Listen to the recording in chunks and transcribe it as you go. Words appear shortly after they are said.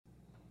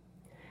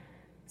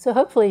So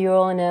hopefully you're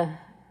all in a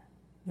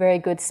very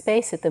good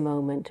space at the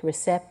moment,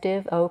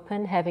 receptive,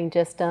 open, having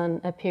just done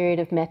a period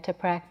of metta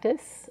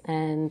practice.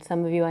 And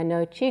some of you I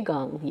know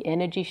Qigong. The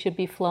energy should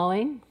be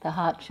flowing, the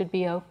heart should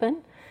be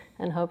open,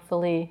 and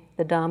hopefully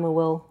the Dharma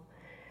will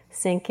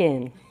sink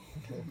in.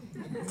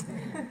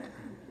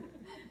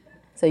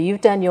 So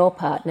you've done your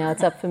part, now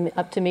it's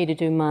up to me to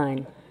do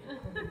mine.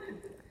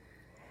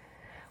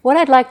 What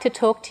I'd like to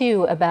talk to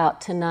you about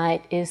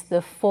tonight is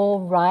the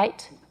 4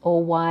 right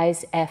or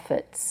wise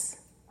efforts.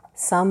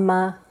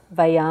 Samma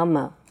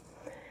Vayama.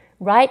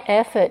 Right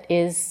effort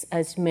is,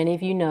 as many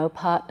of you know,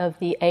 part of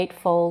the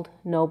Eightfold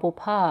Noble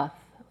Path,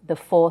 the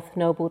 4th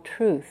Noble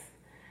Truth.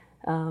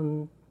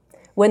 When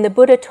the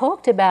Buddha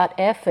talked about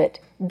effort,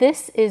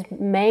 this is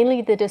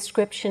mainly the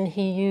description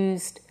he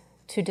used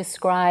to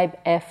describe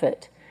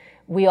effort.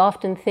 We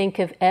often think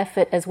of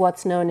effort as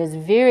what's known as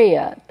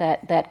virya,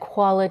 that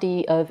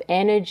quality of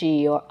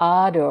energy or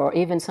ardor, or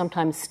even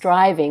sometimes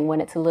striving when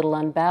it's a little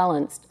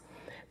unbalanced.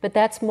 But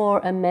that's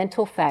more a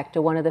mental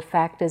factor, one of the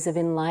factors of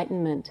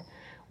enlightenment.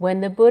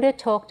 When the Buddha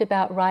talked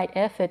about right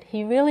effort,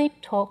 he really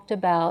talked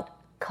about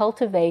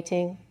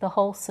cultivating the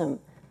wholesome.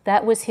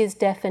 That was his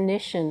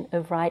definition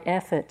of right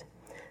effort.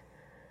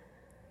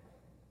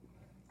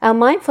 Our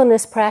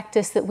mindfulness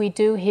practice that we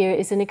do here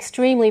is an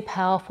extremely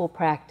powerful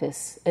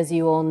practice, as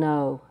you all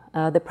know.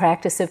 The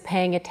practice of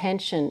paying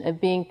attention,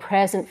 of being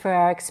present for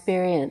our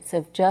experience,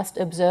 of just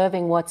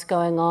observing what's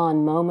going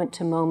on moment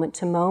to moment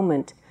to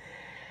moment.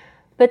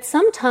 But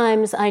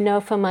sometimes I know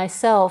for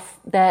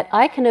myself that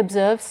I can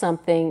observe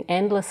something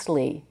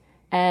endlessly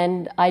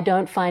and I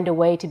don't find a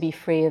way to be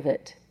free of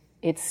it.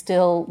 It's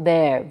still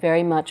there,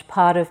 very much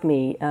part of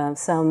me,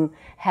 some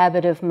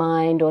habit of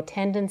mind or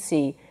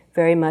tendency,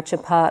 very much a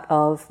part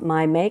of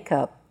my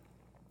makeup.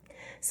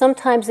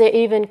 Sometimes they're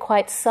even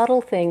quite subtle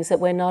things that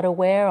we're not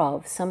aware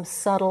of, some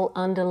subtle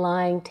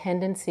underlying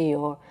tendency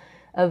or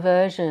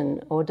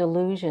aversion or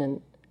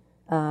delusion.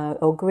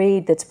 Or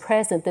greed that's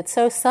present, that's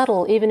so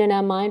subtle, even in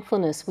our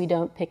mindfulness, we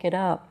don't pick it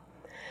up.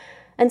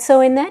 And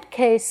so in that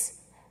case,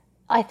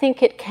 I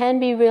think it can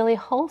be really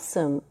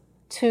wholesome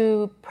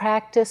to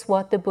practice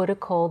what the Buddha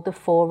called the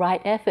 4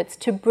 right efforts,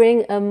 to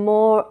bring a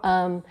more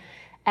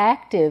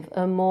active,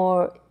 a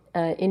more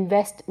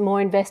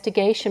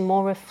investigation,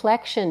 more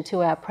reflection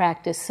to our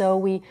practice, so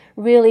we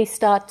really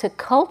start to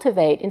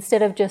cultivate,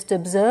 instead of just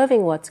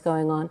observing what's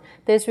going on,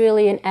 there's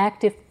really an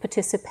active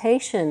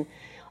participation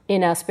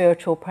in our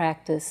spiritual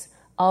practice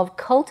of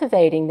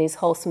cultivating these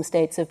wholesome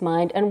states of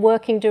mind and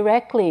working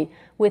directly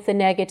with the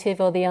negative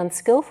or the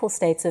unskillful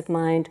states of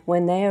mind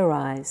when they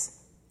arise.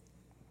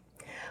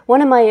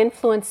 One of my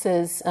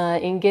influences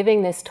in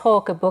giving this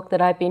talk, a book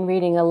that I've been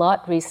reading a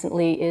lot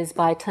recently, is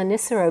by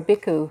Thanissaro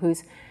Bhikkhu,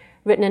 who's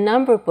written a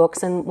number of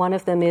books, and one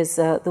of them is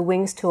The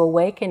Wings to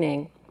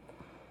Awakening.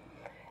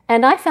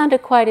 And I found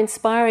it quite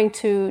inspiring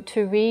to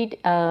read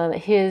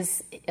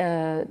his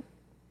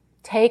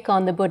take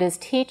on the Buddha's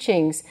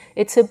teachings.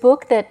 It's a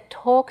book that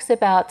talks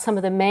about some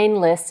of the main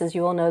lists. As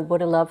you all know, the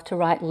Buddha loved to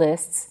write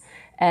lists.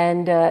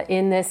 And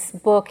in this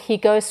book, he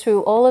goes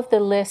through all of the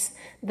lists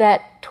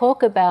that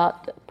talk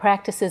about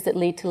practices that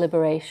lead to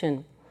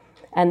liberation.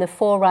 And the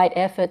 4 right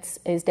efforts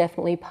is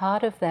definitely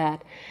part of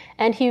that.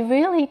 And he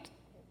really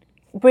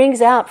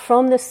brings out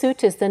from the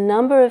suttas the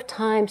number of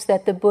times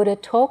that the Buddha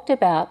talked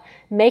about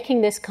making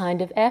this kind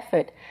of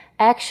effort,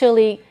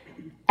 actually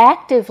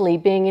actively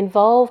being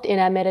involved in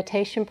our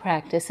meditation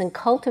practice and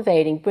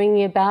cultivating,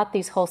 bringing about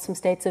these wholesome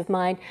states of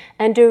mind,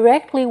 and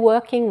directly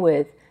working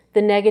with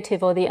the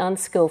negative or the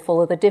unskillful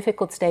or the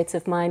difficult states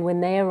of mind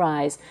when they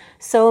arise.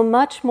 So a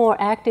much more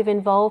active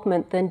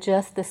involvement than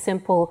just the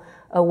simple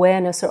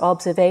awareness or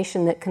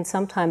observation that can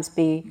sometimes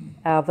be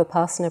our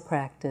vipassana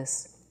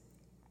practice.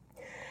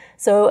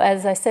 So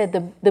as I said,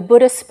 the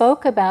Buddha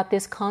spoke about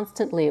this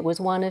constantly. It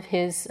was one of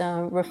his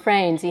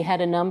refrains. He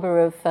had a number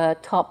of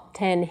top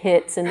 10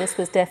 hits, and this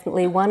was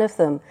definitely one of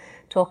them,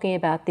 talking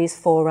about these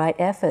 4 right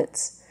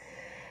efforts.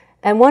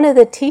 And one of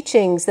the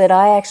teachings that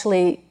I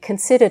actually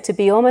consider to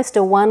be almost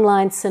a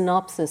one-line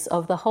synopsis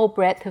of the whole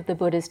breadth of the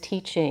Buddha's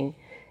teaching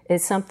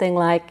is something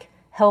like,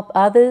 help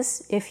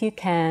others if you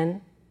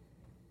can,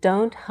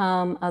 don't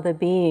harm other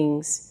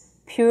beings,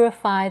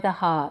 purify the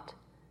heart.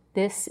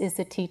 This is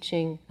the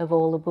teaching of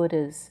all the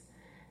Buddhas.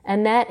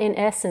 And that, in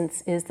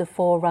essence, is the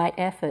 4 right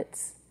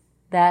efforts,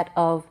 that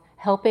of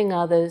helping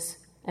others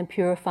and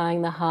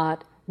purifying the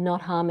heart,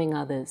 not harming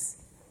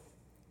others.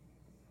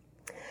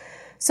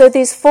 So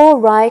these 4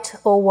 right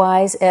or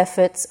wise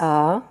efforts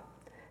are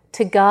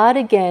to guard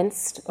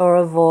against or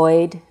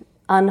avoid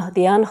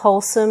the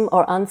unwholesome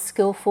or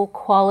unskillful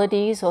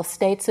qualities or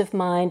states of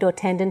mind or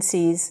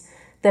tendencies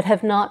that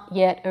have not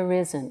yet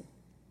arisen.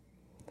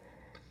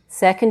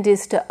 Second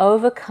is to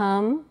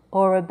overcome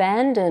or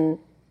abandon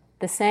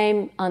the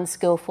same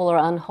unskillful or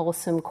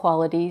unwholesome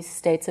qualities,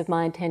 states of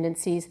mind,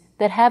 tendencies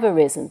that have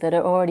arisen, that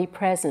are already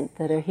present,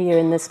 that are here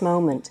in this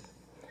moment.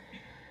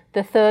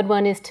 The third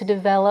one is to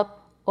develop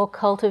or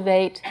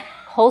cultivate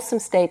wholesome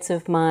states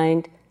of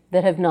mind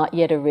that have not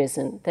yet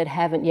arisen, that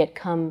haven't yet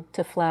come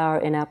to flower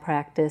in our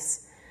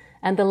practice.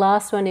 And the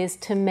last one is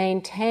to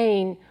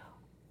maintain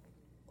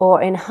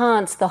or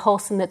enhance the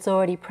wholesome that's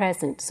already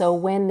present. So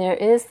when there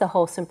is the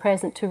wholesome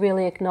present, to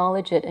really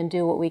acknowledge it and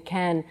do what we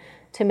can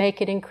to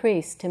make it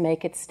increase, to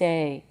make it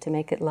stay, to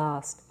make it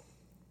last.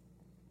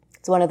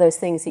 It's one of those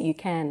things that you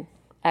can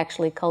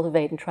actually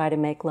cultivate and try to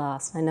make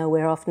last. I know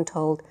we're often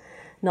told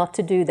not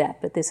to do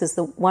that, but this is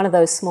one of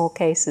those small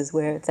cases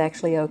where it's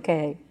actually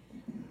okay.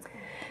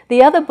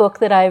 The other book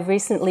that I've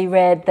recently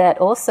read that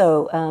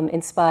also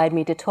inspired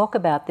me to talk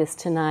about this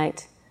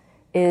tonight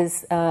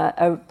is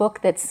a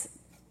book that's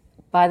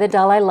by the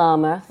Dalai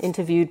Lama,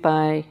 interviewed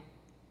by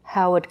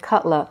Howard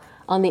Cutler,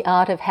 on the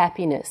art of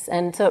happiness.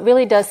 And so it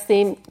really does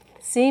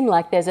seem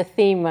like there's a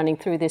theme running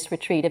through this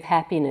retreat of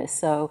happiness.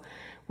 So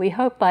we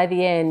hope by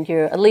the end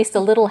you're at least a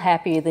little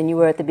happier than you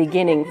were at the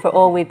beginning for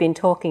all we've been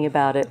talking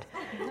about it,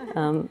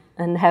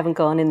 and haven't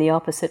gone in the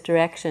opposite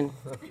direction.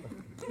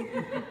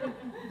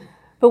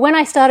 But when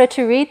I started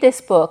to read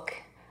this book,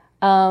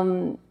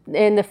 in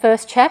the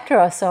first chapter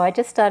or so, I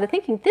just started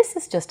thinking, this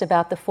is just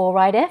about the four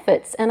right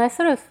efforts. And I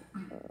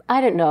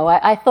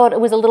I thought it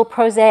was a little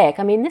prosaic.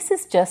 I mean, this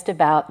is just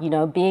about,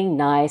 being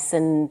nice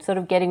and sort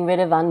of getting rid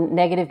of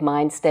negative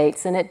mind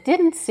states. And it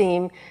didn't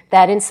seem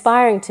that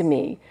inspiring to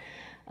me.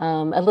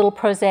 A little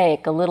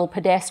prosaic, a little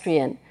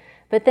pedestrian.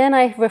 But then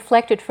I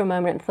reflected for a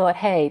moment and thought,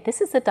 hey,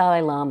 this is the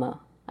Dalai Lama.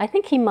 I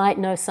think he might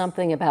know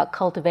something about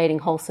cultivating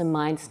wholesome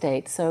mind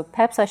states. So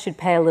perhaps I should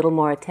pay a little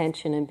more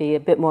attention and be a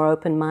bit more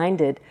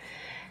open-minded.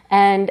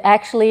 And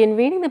actually, in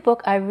reading the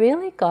book, I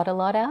really got a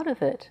lot out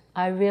of it.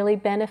 I really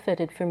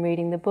benefited from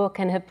reading the book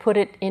and have put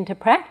it into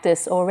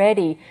practice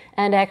already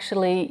and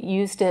actually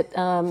used it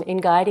in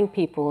guiding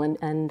people,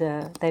 and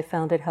they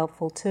found it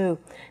helpful too.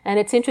 And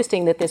it's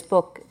interesting that this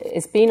book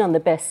has been on the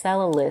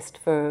bestseller list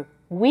for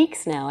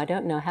weeks now, I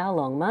don't know how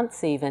long,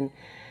 months even,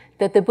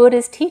 that the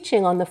Buddha's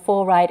teaching on the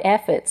four right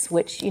efforts,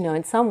 which,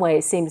 in some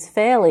ways seems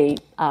fairly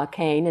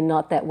arcane and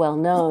not that well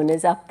known,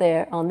 is up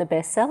there on the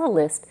bestseller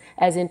list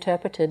as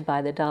interpreted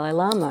by the Dalai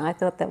Lama. I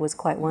thought that was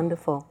quite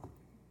wonderful.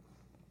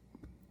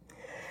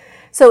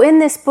 So in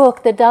this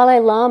book, the Dalai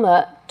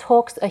Lama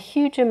talks a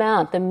huge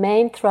amount. The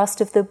main thrust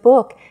of the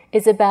book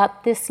is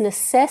about this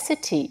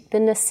necessity, the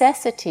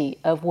necessity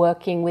of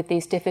working with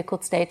these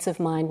difficult states of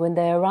mind when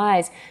they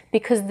arise,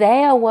 because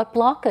they are what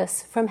block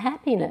us from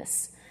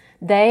happiness.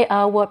 They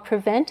are what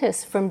prevent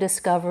us from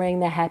discovering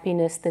the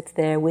happiness that's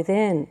there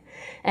within.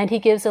 And he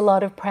gives a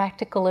lot of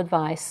practical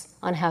advice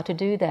on how to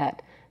do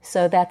that.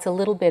 So that's a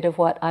little bit of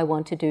what I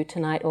want to do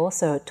tonight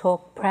also,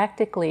 talk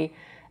practically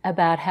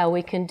about how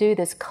we can do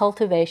this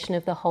cultivation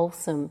of the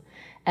wholesome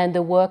and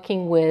the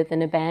working with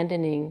and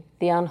abandoning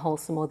the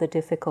unwholesome or the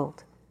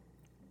difficult.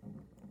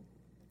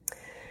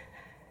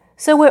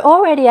 So we're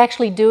already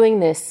actually doing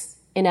this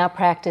in our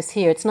practice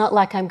here. It's not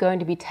like I'm going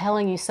to be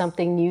telling you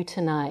something new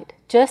tonight.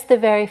 Just the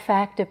very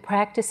fact of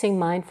practicing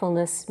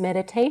mindfulness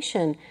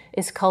meditation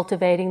is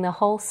cultivating the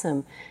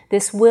wholesome.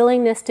 This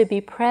willingness to be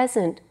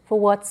present for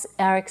what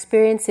our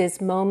experience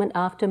is moment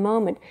after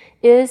moment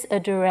is a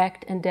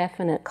direct and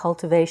definite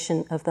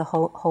cultivation of the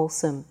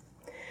wholesome.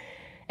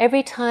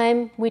 Every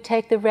time we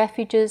take the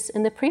refuges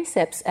and the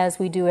precepts, as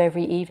we do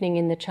every evening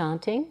in the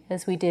chanting,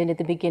 as we did at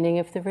the beginning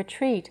of the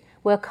retreat,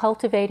 we're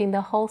cultivating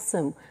the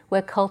wholesome.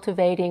 We're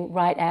cultivating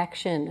right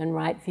action and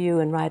right view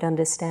and right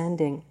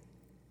understanding.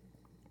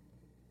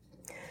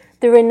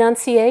 The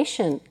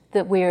renunciation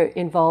that we're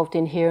involved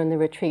in here in the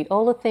retreat,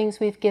 all the things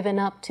we've given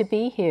up to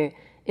be here,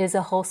 is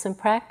a wholesome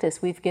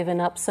practice. We've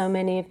given up so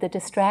many of the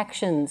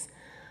distractions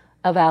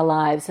of our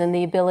lives and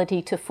the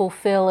ability to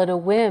fulfill at a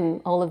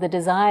whim all of the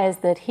desires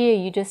that here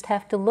you just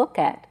have to look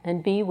at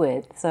and be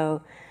with.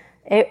 So,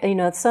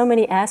 so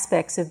many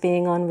aspects of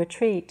being on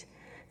retreat.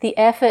 The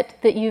effort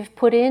that you've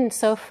put in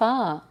so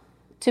far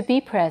to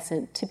be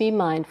present, to be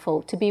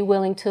mindful, to be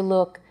willing to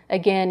look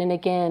again and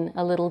again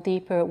a little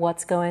deeper at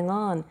what's going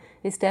on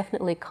is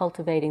definitely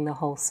cultivating the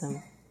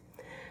wholesome.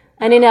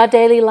 And in our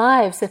daily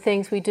lives, the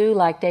things we do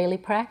like daily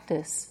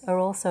practice are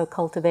also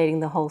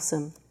cultivating the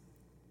wholesome.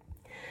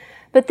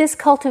 But this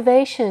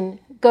cultivation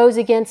goes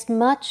against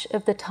much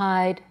of the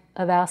tide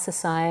of our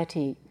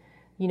society.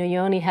 You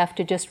only have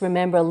to just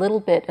remember a little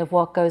bit of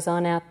what goes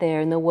on out there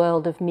in the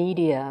world of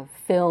media,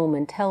 film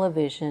and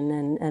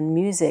television and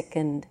music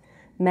and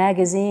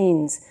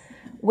magazines,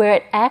 where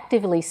it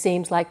actively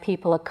seems like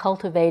people are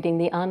cultivating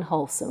the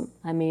unwholesome.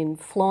 I mean,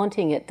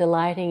 flaunting it,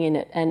 delighting in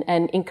it,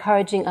 and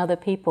encouraging other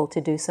people to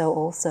do so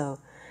also.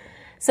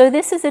 So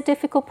this is a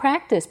difficult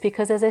practice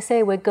because, as I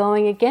say, we're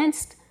going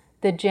against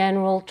the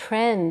general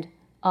trend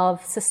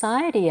of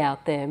society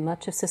out there,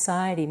 much of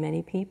society,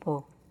 many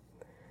people.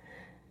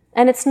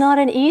 And it's not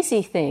an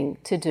easy thing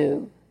to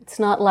do. It's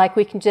not like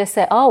we can just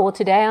say, oh, well,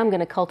 today I'm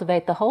going to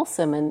cultivate the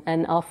wholesome,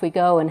 and off we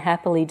go and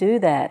happily do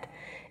that.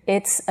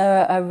 It's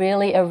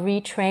really a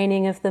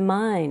retraining of the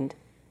mind.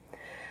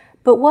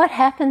 But what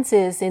happens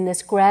is, in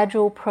this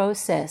gradual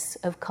process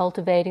of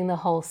cultivating the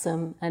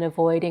wholesome and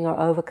avoiding or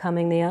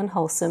overcoming the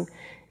unwholesome,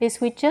 is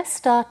we just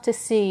start to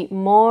see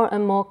more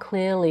and more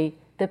clearly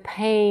the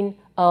pain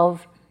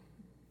of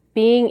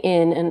being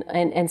in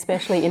and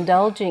especially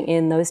indulging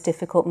in those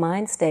difficult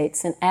mind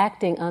states and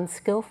acting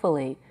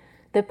unskillfully,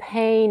 the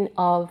pain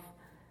of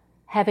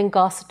having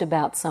gossiped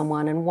about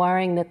someone and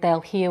worrying that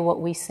they'll hear what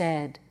we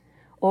said,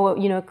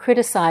 or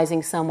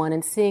criticizing someone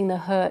and seeing the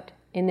hurt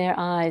in their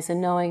eyes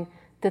and knowing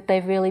that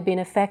they've really been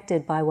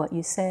affected by what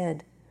you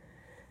said.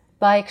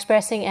 By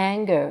expressing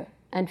anger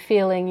and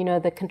feeling,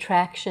 the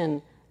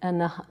contraction and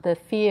the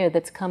fear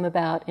that's come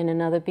about in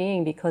another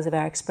being because of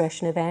our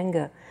expression of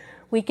anger,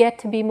 we get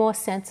to be more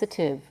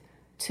sensitive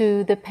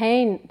to the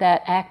pain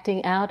that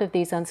acting out of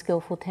these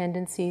unskillful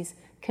tendencies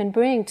can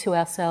bring to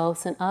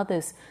ourselves and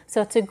others.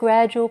 So it's a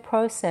gradual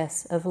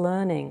process of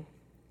learning.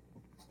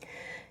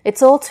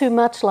 It's all too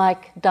much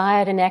like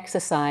diet and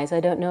exercise. I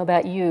don't know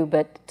about you,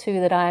 but two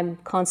that I'm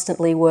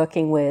constantly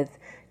working with.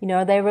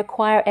 They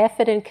require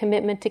effort and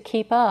commitment to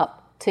keep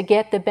up, to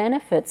get the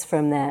benefits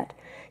from that.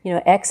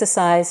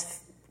 Exercise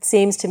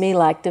seems to me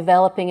like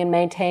developing and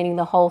maintaining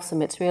the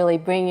wholesome. It's really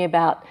bringing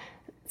about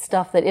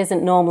stuff that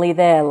isn't normally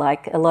there,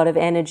 like a lot of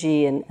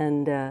energy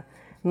and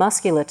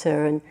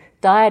musculature. And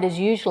diet is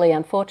usually,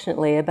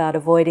 unfortunately, about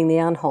avoiding the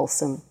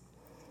unwholesome.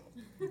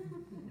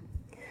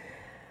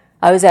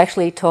 I was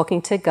actually talking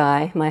to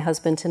Guy, my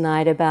husband,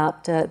 tonight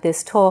about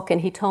this talk,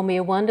 and he told me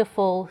a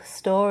wonderful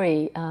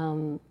story,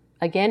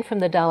 again from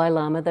the Dalai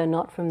Lama, though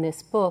not from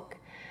this book,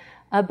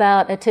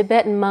 about a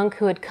Tibetan monk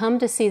who had come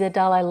to see the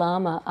Dalai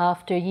Lama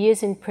after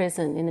years in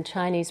prison, in a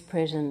Chinese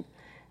prison,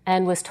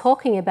 and was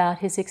talking about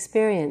his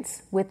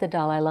experience with the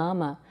Dalai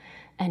Lama.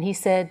 And he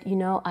said,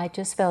 I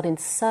just felt in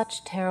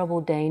such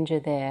terrible danger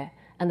there.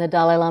 And the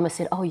Dalai Lama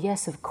said, oh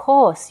yes, of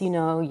course,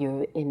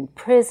 you're in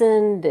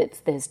prison,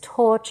 there's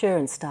torture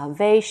and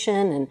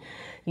starvation, and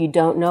you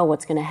don't know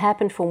what's going to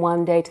happen from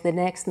one day to the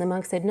next. And the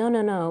monk said,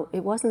 no,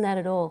 it wasn't that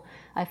at all.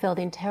 I felt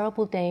in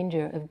terrible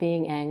danger of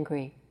being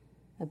angry,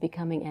 of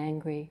becoming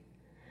angry.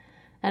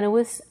 And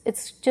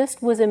it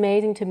just was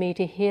amazing to me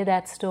to hear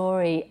that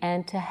story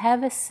and to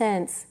have a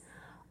sense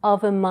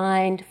of a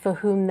mind for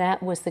whom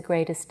that was the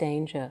greatest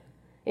danger.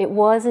 It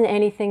wasn't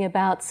anything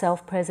about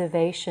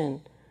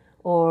self-preservation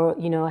or,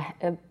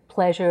 a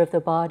pleasure of the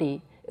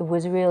body. It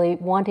was really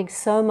wanting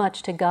so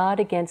much to guard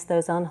against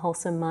those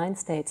unwholesome mind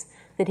states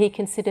that he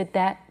considered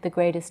that the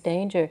greatest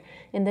danger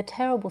in the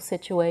terrible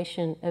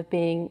situation of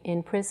being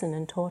in prison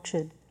and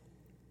tortured.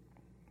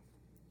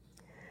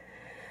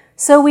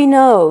 So we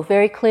know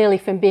very clearly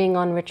from being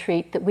on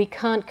retreat that we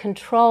can't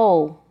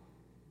control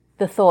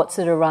the thoughts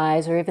that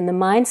arise or even the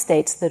mind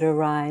states that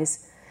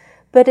arise.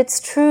 But it's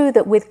true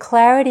that with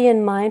clarity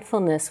and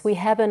mindfulness, we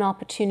have an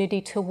opportunity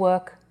to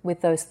work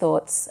with those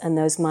thoughts and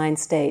those mind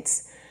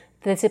states.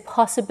 There's a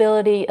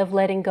possibility of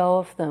letting go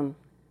of them,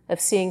 of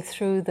seeing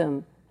through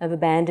them, of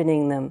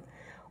abandoning them.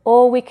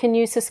 Or we can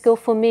use a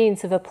skillful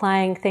means of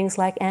applying things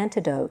like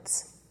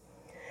antidotes.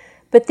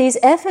 But these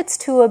efforts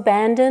to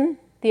abandon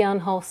the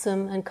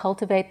unwholesome and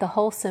cultivate the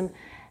wholesome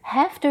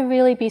have to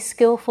really be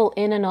skillful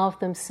in and of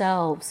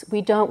themselves.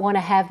 We don't want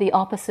to have the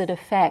opposite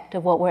effect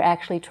of what we're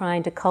actually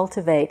trying to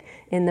cultivate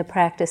in the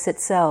practice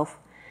itself.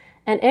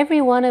 And every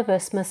one of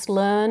us must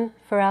learn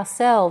for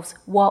ourselves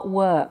what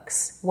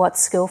works,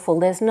 what's skillful.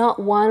 There's not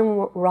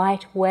one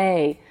right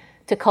way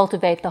to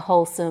cultivate the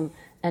wholesome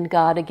and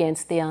guard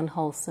against the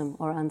unwholesome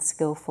or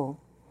unskillful.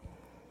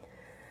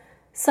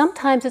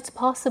 Sometimes it's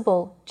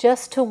possible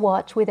just to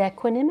watch with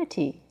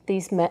equanimity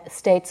these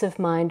states of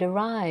mind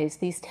arise,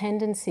 these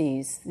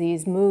tendencies,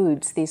 these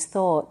moods, these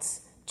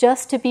thoughts.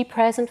 Just to be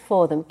present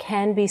for them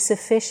can be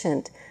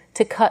sufficient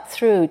to cut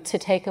through, to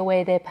take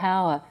away their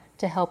power,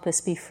 to help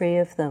us be free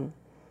of them.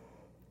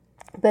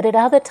 But at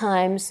other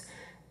times,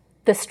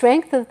 the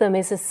strength of them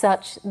is as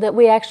such that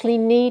we actually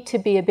need to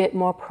be a bit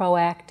more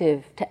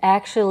proactive, to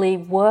actually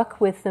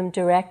work with them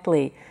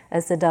directly,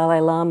 as the Dalai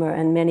Lama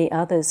and many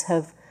others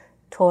have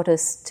taught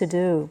us to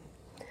do.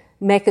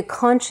 Make a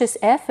conscious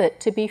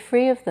effort to be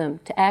free of them,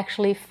 to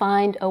actually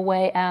find a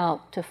way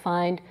out, to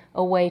find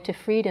a way to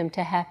freedom,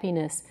 to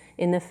happiness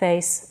in the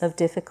face of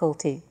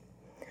difficulty.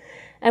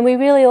 And we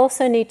really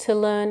also need to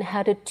learn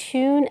how to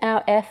tune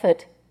our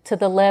effort to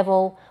the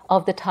level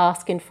of the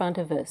task in front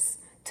of us,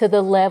 to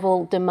the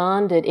level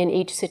demanded in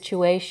each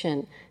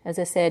situation. As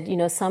I said,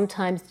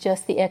 sometimes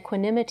just the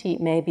equanimity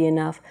may be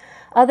enough.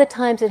 Other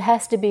times it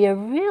has to be a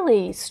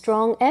really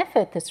strong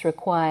effort that's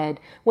required.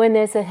 When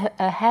there's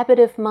a habit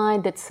of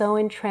mind that's so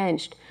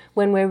entrenched,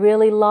 when we're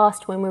really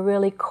lost, when we're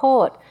really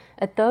caught,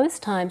 at those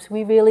times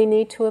we really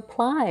need to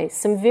apply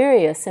some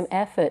virya, some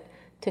effort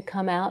to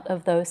come out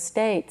of those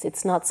states.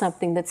 It's not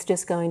something that's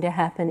just going to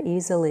happen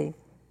easily.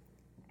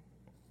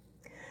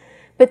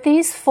 But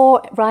these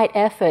four right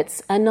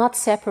efforts are not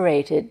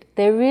separated.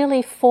 They're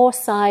really four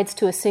sides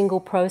to a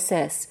single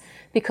process,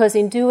 because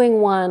in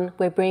doing one,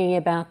 we're bringing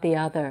about the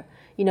other.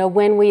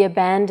 When we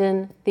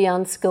abandon the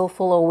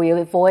unskillful or we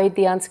avoid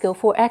the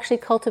unskillful, we're actually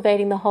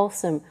cultivating the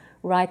wholesome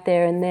right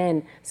there and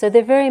then. So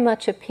they're very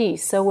much a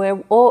piece.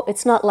 So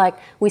it's not like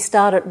we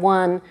start at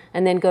 1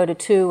 and then go to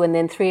 2 and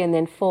then 3 and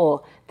then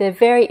 4. They're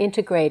very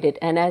integrated.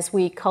 And as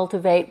we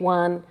cultivate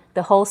one,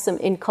 the wholesome,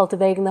 in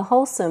cultivating the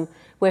wholesome,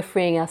 we're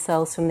freeing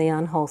ourselves from the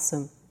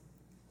unwholesome.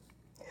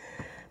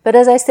 But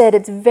as I said,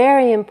 it's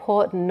very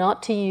important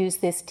not to use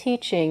this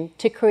teaching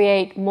to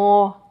create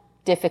more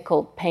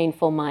difficult,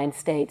 painful mind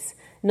states,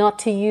 not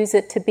to use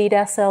it to beat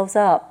ourselves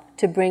up,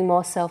 to bring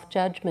more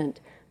self-judgment,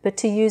 but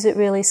to use it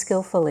really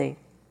skillfully.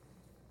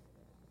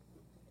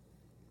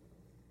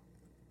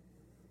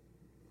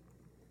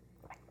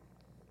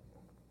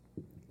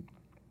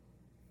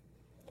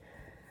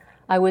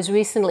 I was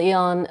recently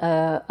on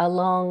a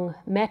long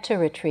metta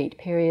retreat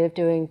period of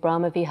doing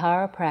Brahma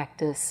Vihara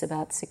practice,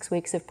 about 6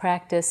 weeks of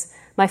practice.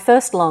 My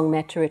first long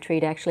metta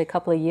retreat, actually, a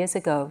couple of years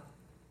ago.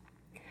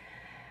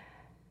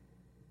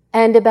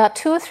 And about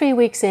 2 or 3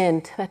 weeks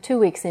in, about 2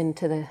 weeks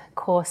into the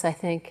course, I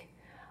think,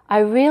 I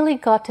really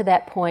got to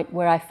that point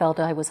where I felt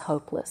I was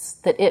hopeless,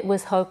 that it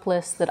was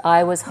hopeless, that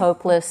I was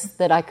hopeless,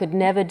 that I could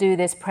never do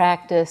this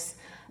practice,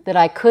 that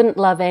I couldn't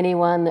love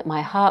anyone, that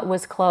my heart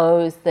was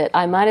closed, that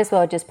I might as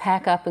well just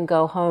pack up and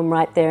go home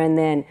right there and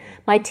then.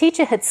 My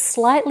teacher had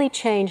slightly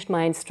changed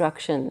my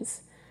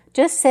instructions,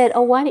 just said,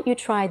 oh, why don't you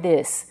try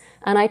this?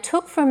 And I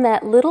took from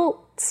that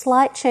little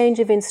slight change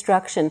of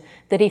instruction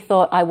that he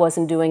thought I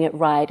wasn't doing it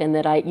right and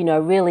that I,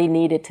 really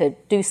needed to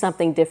do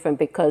something different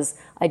because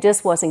I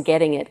just wasn't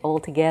getting it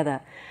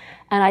altogether.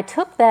 And I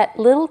took that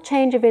little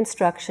change of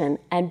instruction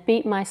and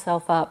beat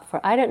myself up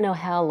for I don't know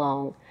how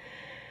long.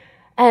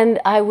 And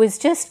I was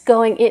just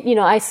going,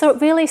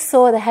 really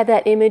had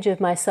that image of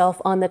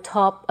myself on the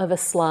top of a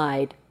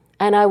slide.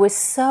 And I was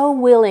so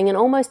willing and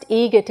almost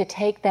eager to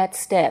take that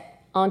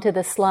step onto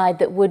the slide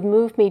that would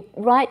move me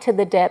right to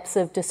the depths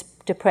of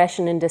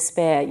depression and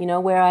despair,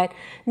 where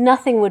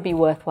nothing would be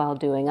worthwhile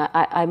doing.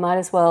 I might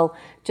as well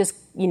just,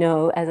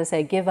 as I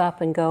say, give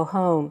up and go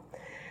home.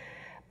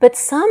 But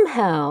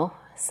somehow,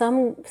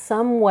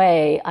 some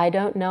way, I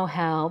don't know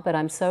how, but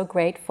I'm so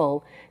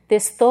grateful,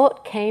 this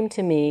thought came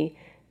to me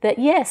that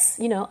yes,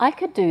 I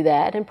could do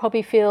that and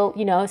probably feel,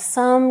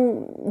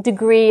 some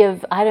degree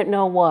of, I don't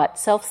know what,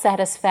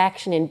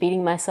 self-satisfaction in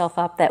beating myself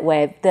up that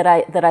way that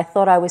I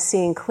thought I was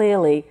seeing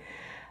clearly.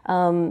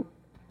 And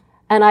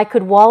I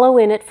could wallow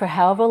in it for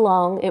however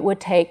long it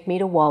would take me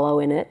to wallow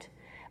in it.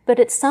 But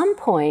at some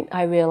point,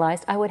 I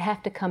realized I would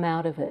have to come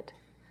out of it.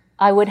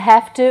 I would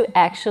have to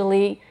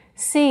actually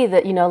see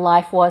that,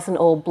 life wasn't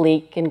all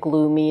bleak and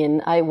gloomy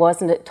and I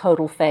wasn't a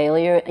total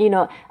failure.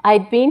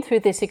 I'd been through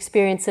this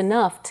experience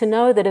enough to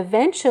know that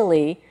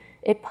eventually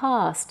it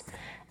passed.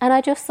 And I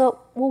just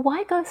thought, well,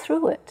 why go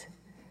through it?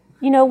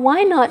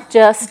 Why not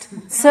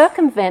just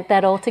circumvent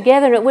that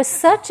altogether? And it was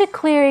such a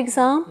clear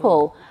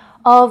example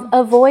of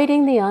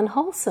avoiding the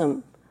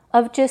unwholesome,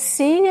 of just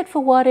seeing it for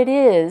what it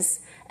is.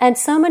 And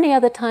so many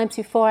other times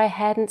before I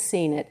hadn't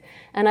seen it.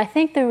 And I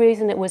think the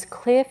reason it was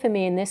clear for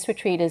me in this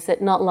retreat is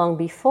that not long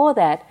before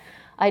that,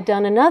 I'd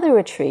done another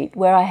retreat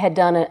where I had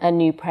done a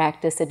new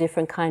practice, a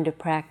different kind of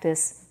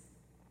practice,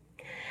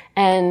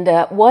 and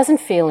wasn't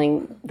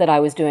feeling that I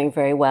was doing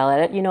very well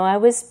at it. I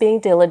was being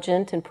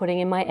diligent and putting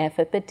in my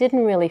effort, but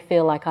didn't really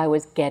feel like I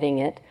was getting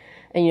it,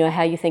 and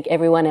how you think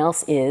everyone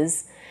else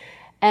is.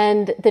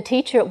 And the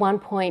teacher at one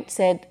point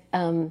said,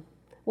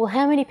 well,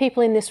 how many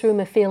people in this room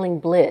are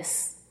feeling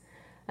bliss?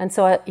 And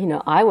so,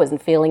 I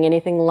wasn't feeling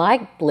anything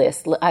like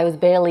bliss. I was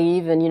barely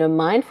even,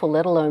 mindful,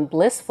 let alone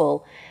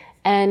blissful.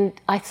 And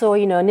I saw,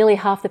 nearly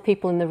half the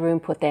people in the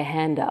room put their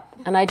hand up.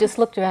 And I just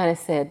looked around and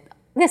said,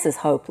 this is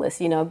hopeless.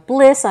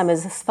 Bliss, I'm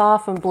as far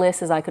from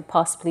bliss as I could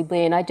possibly be.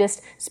 And I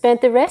just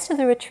spent the rest of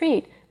the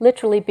retreat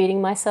literally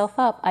beating myself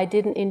up. I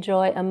didn't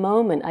enjoy a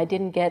moment. I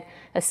didn't get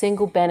a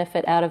single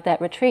benefit out of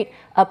that retreat.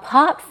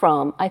 Apart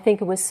from, I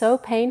think it was so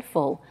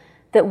painful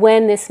that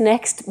when this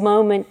next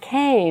moment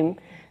came,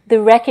 the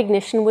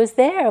recognition was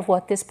there of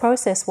what this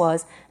process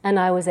was, and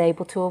I was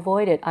able to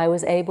avoid it. I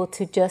was able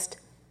to just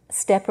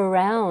step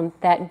around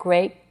that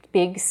great,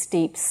 big,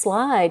 steep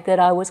slide that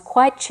I was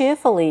quite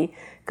cheerfully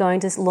going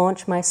to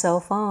launch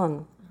myself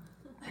on.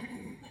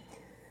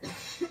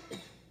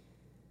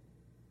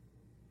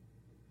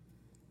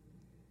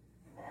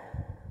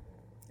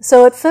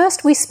 So at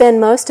first we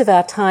spend most of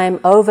our time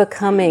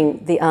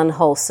overcoming the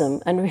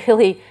unwholesome and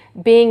really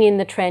being in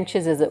the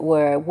trenches, as it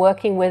were,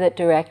 working with it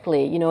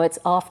directly. It's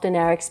often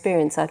our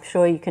experience. I'm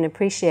sure you can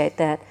appreciate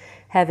that,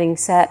 having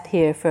sat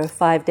here for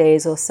 5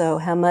 days or so,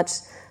 how much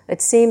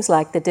it seems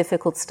like the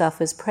difficult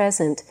stuff is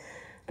present.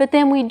 But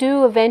then we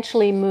do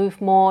eventually move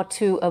more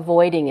to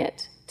avoiding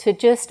it, to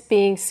just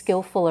being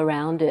skillful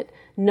around it,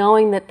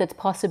 knowing that the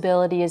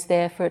possibility is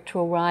there for it to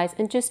arise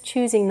and just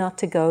choosing not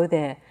to go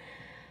there.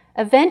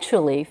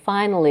 Eventually,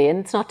 finally, and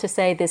it's not to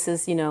say this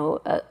is,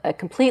 a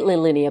completely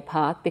linear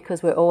path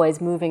because we're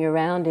always moving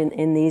around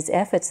in these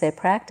efforts, their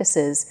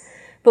practices,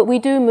 but we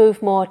do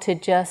move more to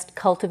just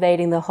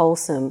cultivating the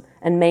wholesome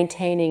and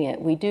maintaining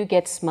it. We do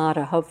get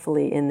smarter,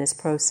 hopefully, in this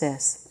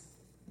process.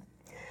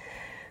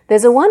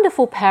 There's a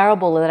wonderful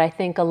parable that I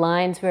think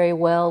aligns very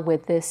well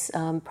with this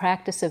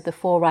practice of the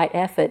 4 right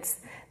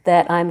efforts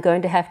that I'm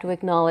going to have to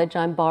acknowledge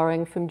I'm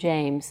borrowing from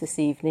James this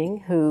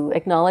evening, who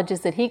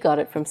acknowledges that he got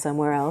it from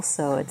somewhere else,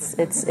 so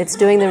it's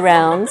doing the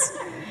rounds.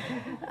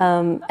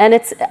 And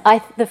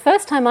the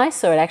first time I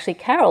saw it, actually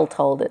Carol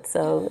told it,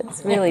 so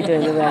it's really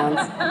doing the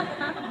rounds.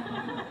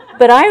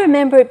 But I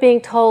remember it being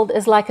told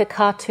as like a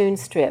cartoon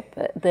strip,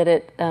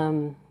 that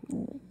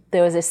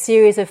there was a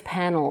series of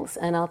panels,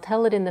 and I'll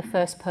tell it in the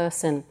first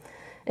person.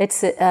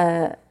 It's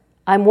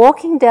I'm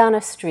walking down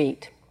a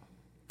street.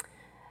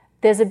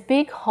 There's a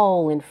big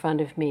hole in front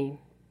of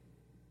me.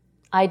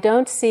 I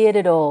don't see it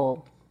at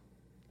all.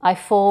 I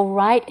fall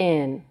right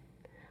in.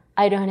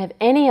 I don't have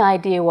any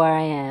idea where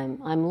I am.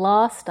 I'm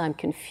lost, I'm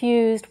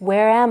confused.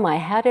 Where am I?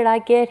 How did I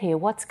get here?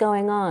 What's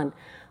going on?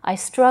 I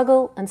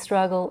struggle and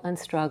struggle and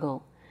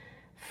struggle.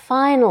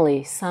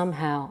 Finally,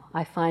 somehow,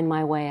 I find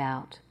my way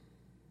out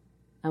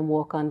and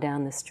walk on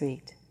down the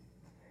street.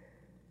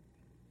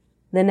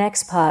 The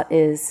next part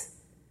is,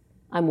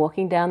 I'm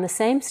walking down the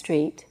same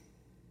street.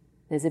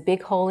 There's a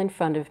big hole in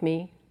front of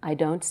me. I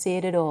don't see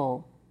it at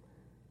all.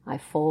 I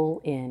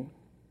fall in.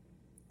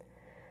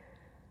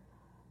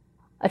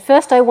 At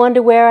first I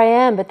wonder where I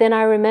am, but then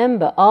I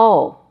remember,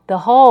 the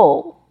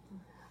hole.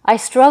 I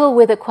struggle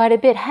with it quite a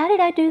bit. How did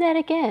I do that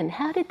again?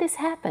 How did this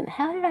happen?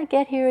 How did I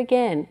get here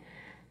again?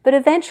 But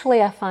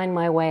eventually I find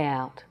my way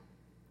out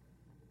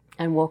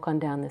and walk on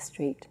down the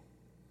street.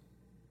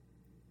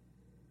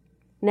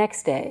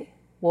 Next day,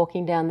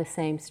 walking down the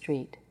same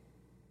street.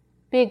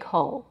 Big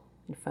hole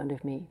in front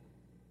of me.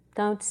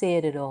 Don't see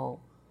it at all.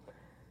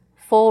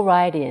 Fall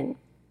right in.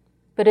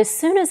 But as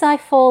soon as I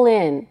fall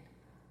in,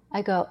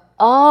 I go,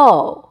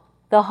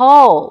 the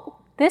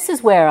hole. This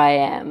is where I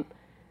am.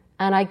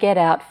 And I get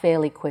out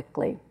fairly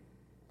quickly.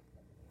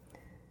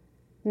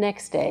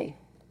 Next day,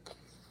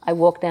 I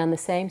walk down the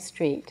same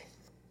street.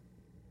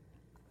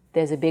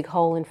 There's a big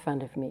hole in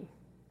front of me.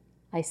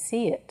 I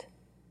see it,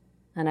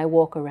 and I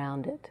walk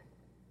around it.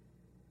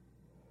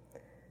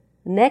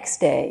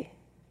 Next day,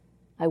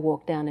 I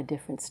walk down a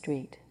different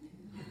street.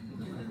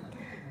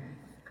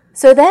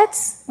 So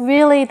that's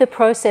really the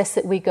process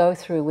that we go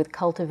through with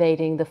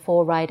cultivating the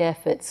 4 right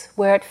efforts,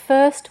 where at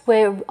first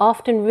we're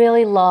often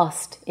really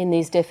lost in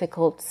these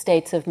difficult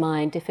states of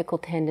mind,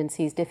 difficult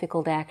tendencies,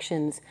 difficult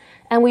actions,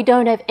 and we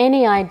don't have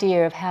any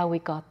idea of how we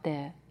got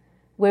there.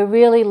 We're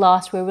really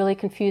lost, we're really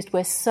confused,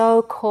 we're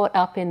so caught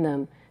up in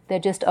them. They're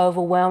just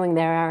overwhelming,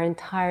 they're our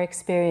entire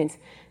experience.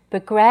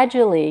 But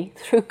gradually,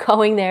 through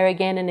going there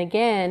again and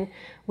again,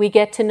 we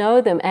get to know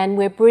them, and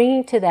we're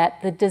bringing to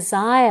that the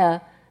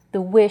desire,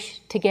 the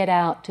wish to get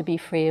out, to be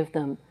free of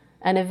them.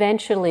 And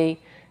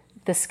eventually,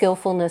 the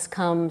skillfulness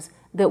comes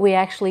that we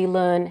actually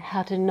learn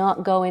how to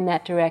not go in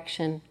that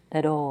direction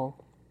at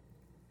all.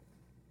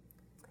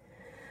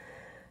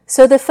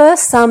 So the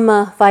first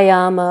samma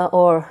vayama,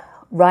 or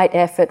right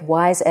effort,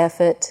 wise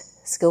effort,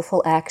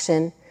 skillful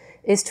action,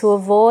 is to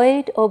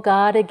avoid or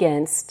guard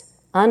against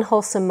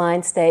unwholesome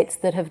mind states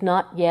that have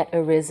not yet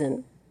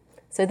arisen.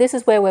 So this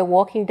is where we're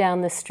walking down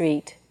the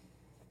street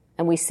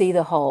and we see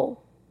the hole.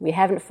 We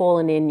haven't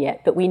fallen in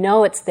yet, but we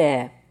know it's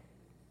there.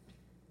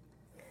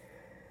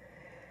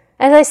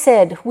 As I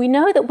said, we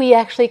know that we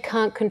actually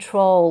can't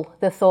control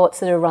the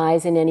thoughts that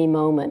arise in any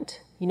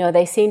moment. You know,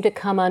 they seem to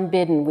come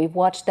unbidden. We've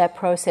watched that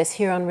process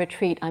here on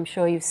retreat. I'm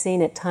sure you've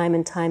seen it time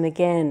and time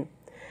again.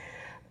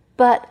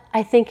 But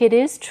I think it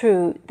is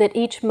true that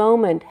each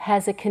moment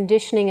has a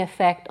conditioning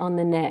effect on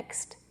the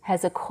next,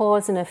 has a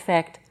cause and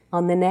effect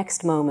on the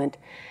next moment.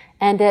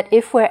 And that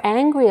if we're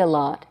angry a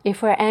lot,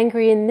 if we're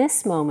angry in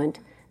this moment,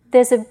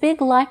 there's a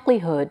big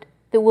likelihood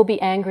that we'll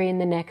be angry in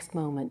the next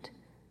moment,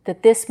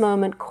 that this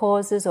moment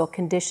causes or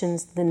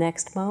conditions the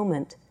next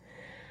moment.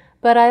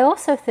 But I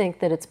also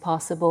think that it's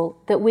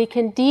possible that we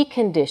can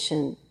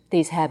decondition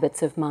these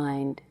habits of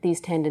mind,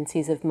 these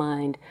tendencies of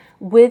mind,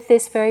 with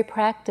this very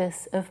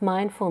practice of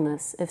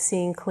mindfulness, of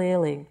seeing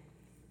clearly.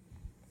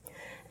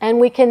 And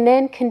we can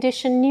then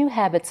condition new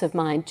habits of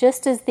mind,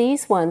 just as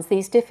these ones,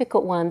 these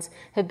difficult ones,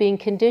 have been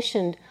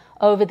conditioned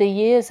over the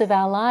years of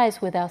our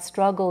lives with our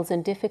struggles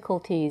and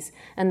difficulties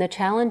and the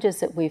challenges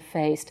that we've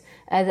faced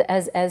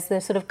as the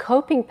sort of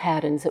coping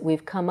patterns that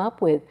we've come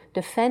up with,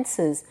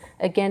 defenses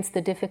against the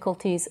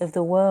difficulties of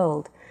the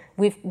world.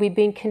 We've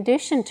been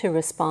conditioned to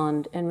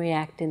respond and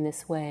react in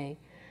this way.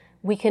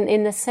 We can,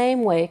 in the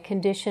same way,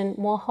 condition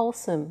more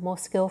wholesome, more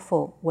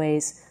skillful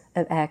ways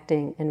of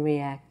acting and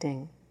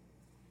reacting.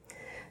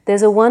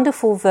 There's a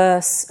wonderful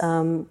verse,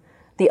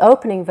 the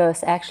opening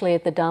verse actually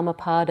at the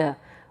Dhammapada,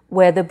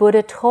 where the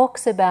Buddha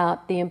talks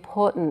about the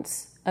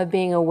importance of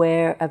being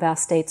aware of our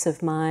states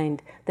of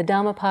mind. The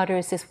Dhammapada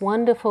is this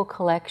wonderful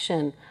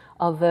collection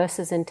of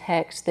verses and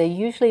texts. They're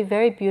usually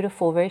very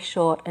beautiful, very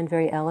short, and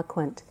very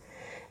eloquent.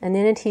 And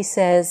in it he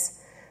says,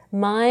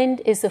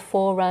 "Mind is the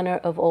forerunner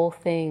of all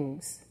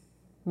things.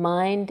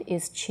 Mind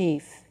is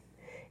chief.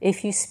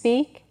 If you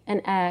speak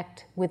and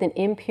act with an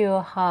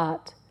impure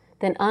heart,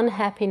 then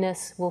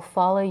unhappiness will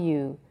follow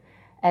you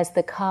as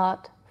the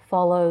cart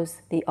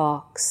follows the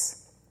ox."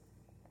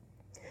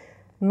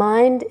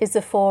 Mind is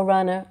the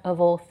forerunner of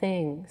all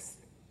things.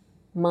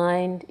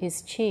 Mind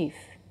is chief.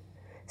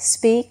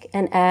 Speak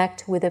and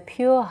act with a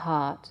pure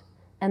heart,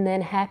 and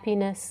then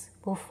happiness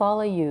will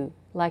follow you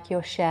like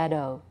your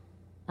shadow,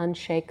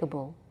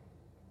 unshakable.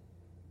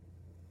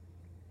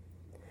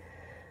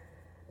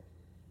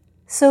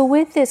 So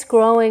with this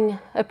growing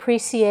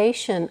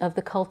appreciation of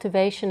the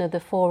cultivation of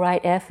the four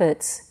right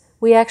efforts,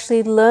 we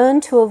actually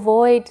learn to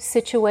avoid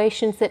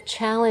situations that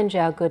challenge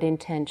our good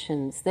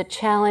intentions, that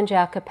challenge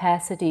our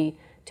capacity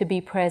to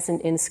be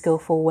present in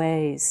skillful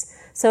ways.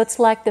 So it's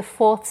like the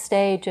fourth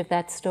stage of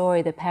that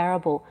story, the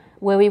parable,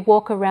 where we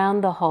walk around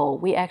the hole.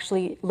 We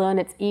actually learn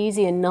it's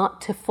easier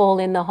not to fall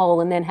in the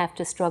hole and then have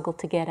to struggle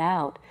to get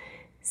out.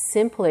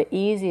 Simpler,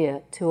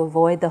 easier to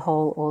avoid the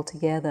hole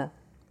altogether.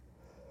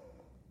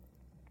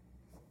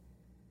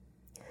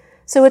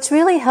 So it's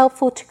really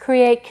helpful to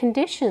create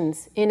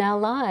conditions in our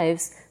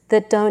lives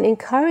that don't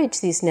encourage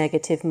these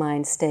negative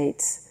mind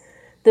states.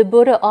 The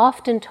Buddha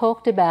often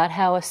talked about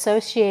how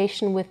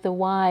association with the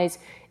wise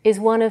is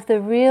one of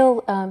the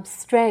real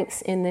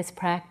strengths in this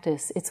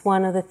practice. It's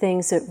one of the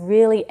things that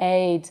really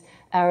aids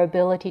our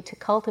ability to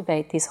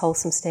cultivate these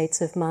wholesome states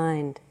of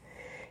mind.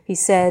 He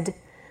said,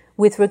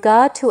 "With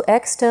regard to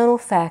external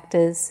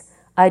factors,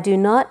 I do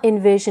not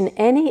envision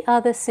any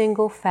other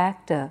single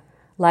factor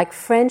like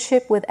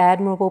friendship with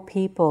admirable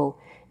people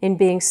in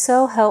being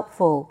so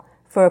helpful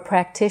for a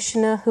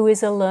practitioner who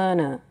is a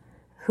learner,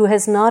 who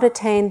has not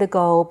attained the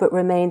goal but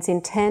remains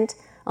intent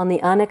on the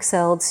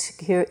unexcelled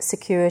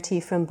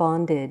security from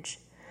bondage.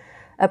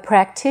 A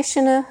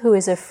practitioner who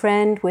is a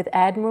friend with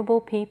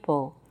admirable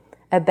people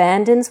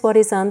abandons what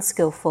is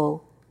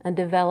unskillful and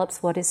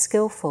develops what is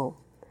skillful.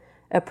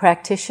 A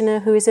practitioner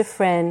who is a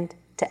friend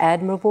to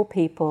admirable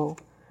people,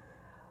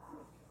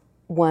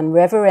 one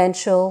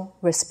reverential,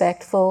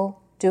 respectful,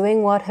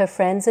 doing what her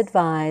friends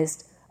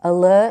advised,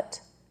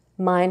 alert,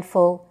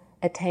 mindful,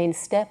 attains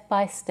step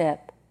by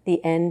step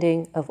the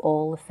ending of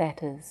all the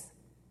fetters."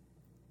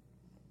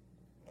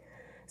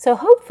 So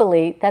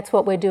hopefully that's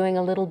what we're doing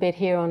a little bit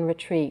here on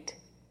retreat.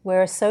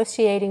 We're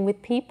associating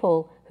with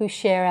people who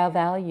share our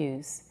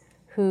values,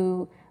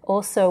 who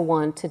also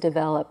want to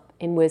develop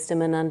in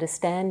wisdom and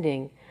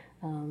understanding,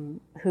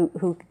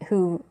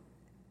 who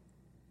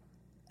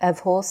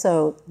have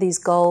also these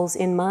goals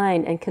in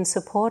mind and can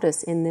support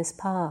us in this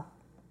path.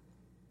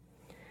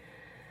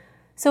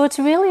 So it's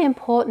really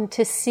important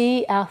to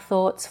see our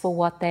thoughts for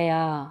what they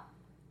are,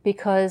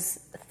 because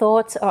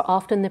thoughts are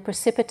often the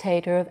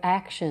precipitator of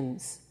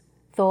actions,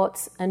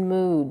 thoughts and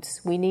moods.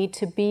 We need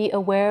to be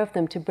aware of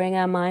them, to bring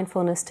our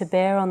mindfulness to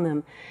bear on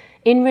them.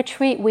 In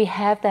retreat, we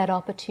have that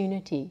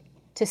opportunity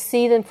to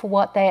see them for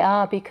what they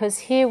are,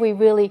 because here we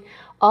really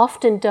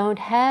often don't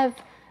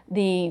have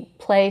the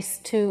place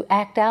to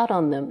act out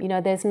on them.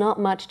 There's not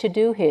much to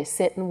do here.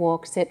 Sit and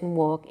walk,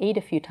 eat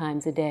a few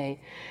times a day.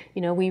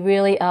 We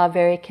really are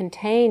very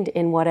contained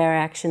in what our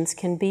actions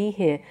can be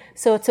here.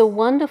 So it's a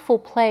wonderful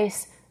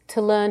place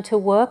to learn to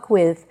work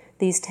with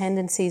these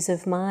tendencies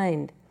of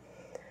mind.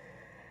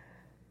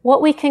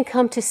 What we can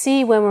come to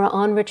see when we're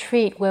on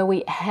retreat, where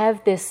we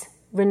have this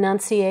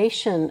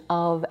renunciation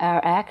of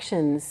our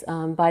actions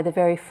by the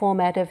very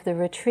format of the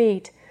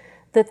retreat,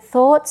 that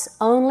thoughts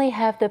only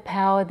have the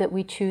power that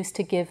we choose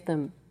to give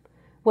them.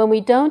 When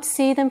we don't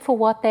see them for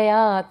what they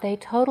are, they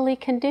totally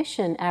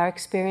condition our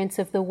experience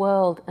of the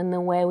world and the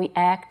way we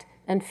act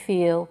and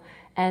feel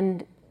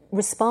and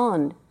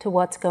respond to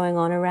what's going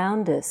on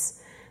around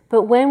us.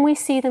 But when we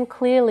see them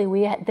clearly,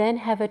 we then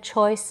have a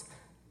choice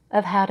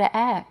of how to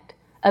act,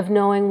 of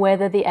knowing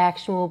whether the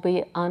action will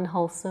be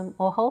unwholesome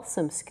or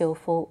wholesome,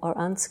 skillful or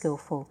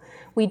unskillful.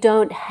 We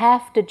don't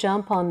have to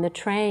jump on the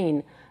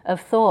train of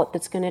thought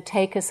that's going to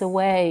take us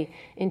away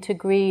into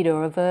greed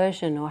or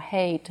aversion or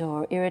hate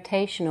or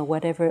irritation or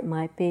whatever it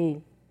might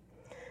be.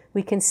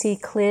 We can see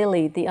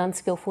clearly the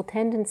unskillful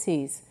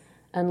tendencies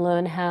and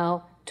learn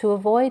how to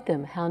avoid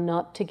them, how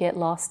not to get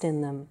lost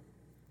in them.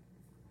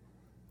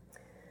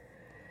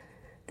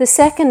 The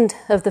second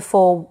of the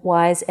four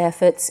wise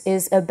efforts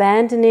is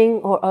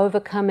abandoning or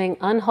overcoming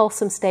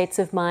unwholesome states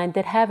of mind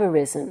that have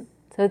arisen.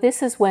 So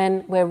this is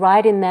when we're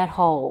right in that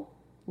hole,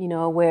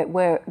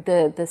 where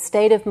the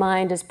state of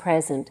mind is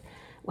present,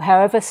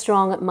 however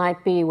strong it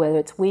might be, whether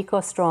it's weak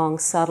or strong,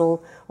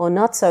 subtle or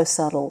not so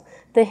subtle.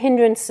 The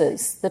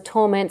hindrances, the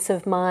torments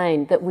of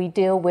mind that we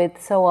deal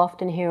with so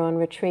often here on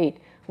retreat,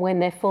 when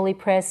they're fully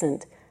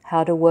present,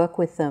 how to work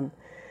with them.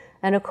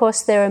 And of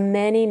course there are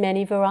many,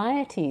 many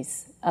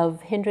varieties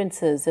of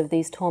hindrances, of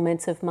these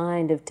torments of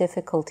mind, of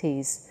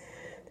difficulties.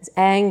 There's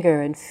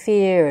anger and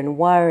fear and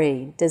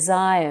worry,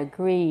 desire,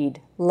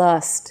 greed,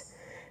 lust.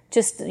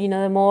 Just,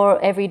 the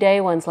more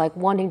everyday ones like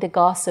wanting to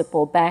gossip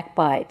or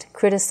backbite,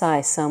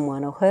 criticize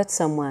someone or hurt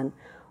someone,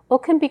 or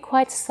can be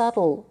quite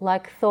subtle,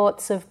 like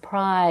thoughts of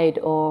pride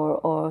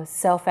or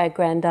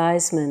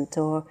self-aggrandizement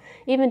or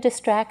even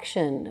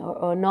distraction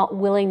or not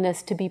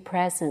willingness to be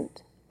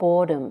present,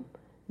 boredom,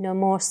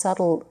 more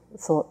subtle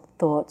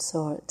thoughts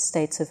or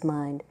states of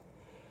mind.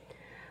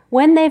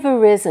 When they've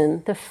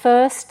arisen,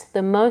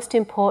 the most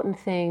important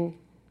thing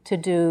to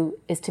do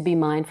is to be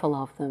mindful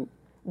of them.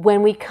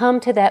 When we come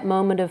to that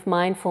moment of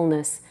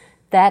mindfulness,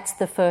 that's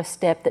the first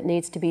step that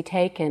needs to be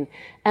taken.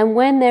 And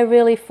when they're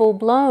really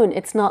full-blown,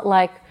 it's not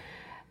like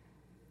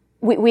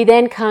we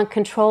then can't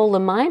control the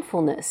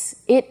mindfulness.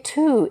 It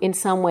too, in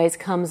some ways,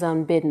 comes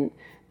unbidden.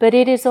 but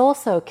it is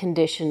also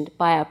conditioned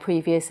by our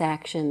previous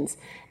actions.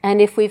 And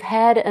if we've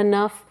had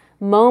enough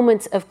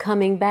moments of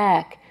coming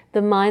back,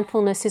 the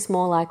mindfulness is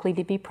more likely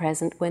to be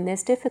present when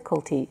there's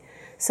difficulty.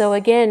 So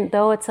again,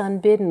 though it's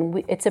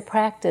unbidden, it's a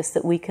practice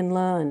that we can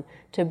learn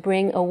to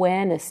bring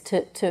awareness,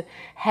 to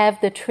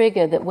have the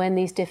trigger that when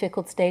these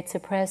difficult states are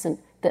present,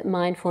 that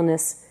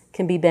mindfulness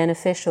can be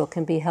beneficial,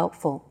 can be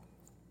helpful.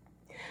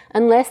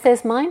 Unless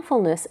there's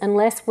mindfulness,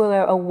 unless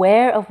we're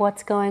aware of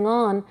what's going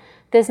on,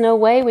 there's no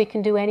way we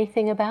can do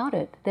anything about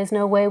it. There's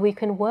no way we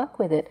can work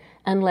with it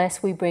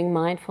unless we bring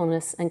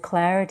mindfulness and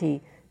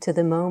clarity to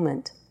the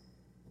moment.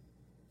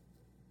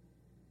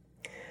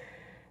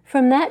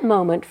 From that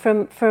moment,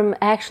 from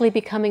actually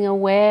becoming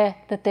aware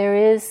that there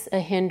is a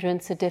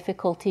hindrance, a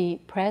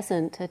difficulty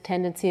present, a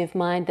tendency of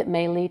mind that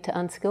may lead to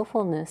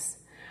unskillfulness,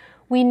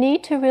 we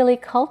need to really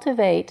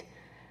cultivate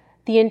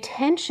the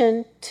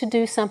intention to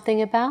do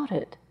something about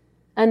it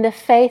and the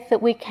faith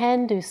that we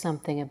can do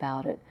something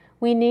about it.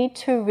 We need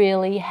to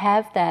really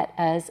have that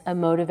as a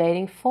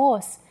motivating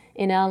force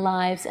in our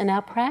lives and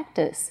our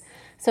practice.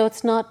 So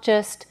it's not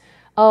just,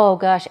 oh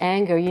gosh,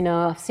 anger,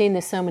 I've seen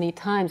this so many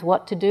times,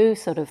 what to do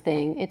sort of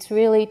thing. It's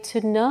really to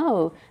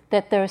know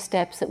that there are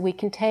steps that we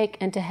can take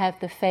and to have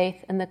the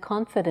faith and the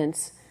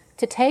confidence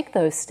to take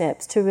those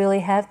steps, to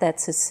really have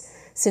that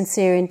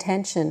sincere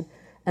intention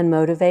and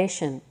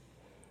motivation.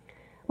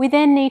 We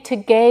then need to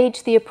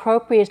gauge the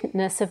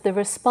appropriateness of the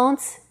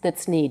response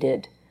that's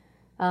needed,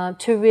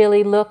 to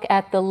really look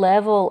at the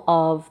level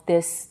of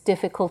this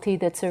difficulty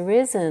that's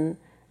arisen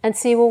and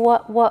see,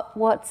 well,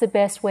 what's the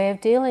best way of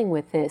dealing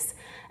with this?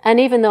 And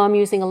even though I'm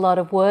using a lot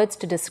of words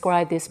to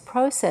describe this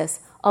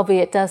process,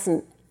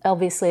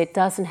 obviously it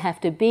doesn't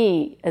have to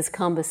be as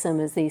cumbersome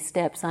as these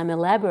steps I'm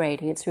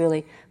elaborating. It's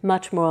really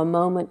much more a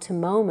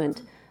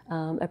moment-to-moment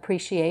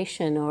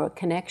appreciation or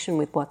connection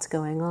with what's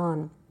going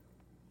on.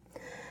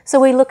 So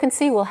we look and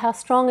see, well, how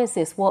strong is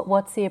this?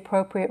 What's the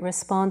appropriate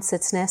response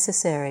that's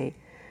necessary?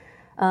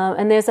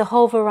 And there's a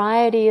whole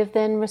variety of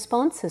then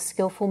responses,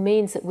 skillful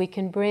means that we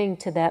can bring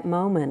to that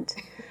moment.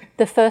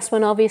 The first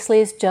one obviously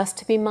is just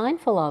to be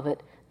mindful of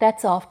it.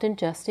 That's often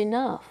just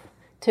enough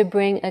to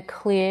bring a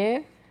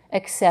clear,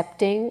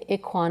 accepting,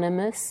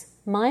 equanimous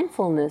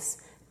mindfulness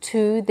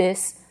to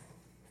this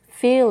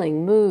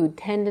feeling, mood,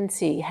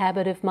 tendency,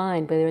 habit of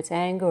mind, whether it's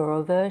anger or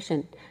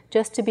aversion.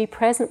 Just to be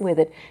present with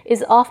it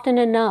is often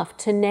enough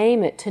to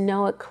name it, to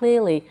know it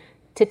clearly,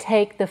 to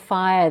take the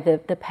fire,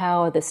 the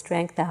power, the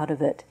strength out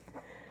of it.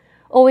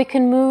 Or we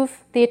can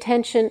move the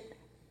attention.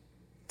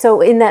 So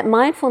in that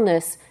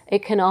mindfulness,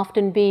 it can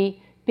often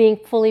be being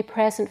fully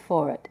present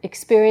for it,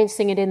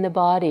 experiencing it in the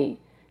body,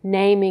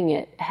 naming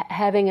it,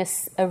 having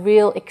a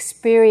real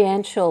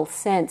experiential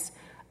sense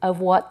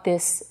of what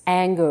this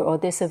anger or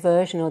this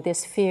aversion or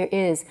this fear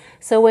is.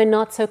 So we're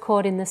not so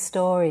caught in the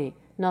story,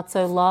 not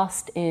so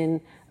lost in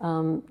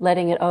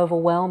letting it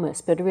overwhelm us,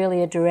 but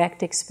really a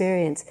direct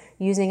experience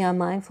using our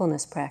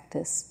mindfulness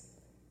practice.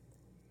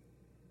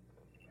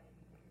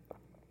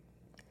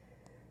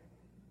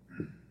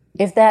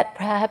 If that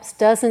perhaps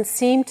doesn't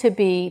seem to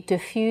be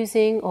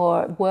diffusing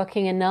or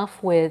working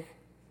enough with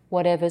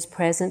whatever's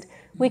present,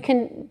 we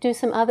can do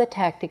some other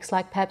tactics,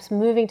 like perhaps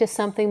moving to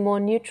something more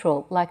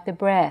neutral, like the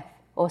breath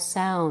or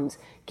sounds,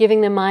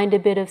 giving the mind a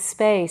bit of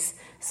space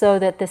so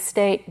that the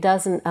state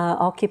doesn't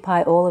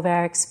occupy all of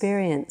our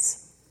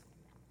experience.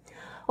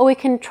 Or we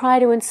can try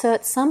to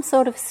insert some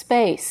sort of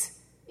space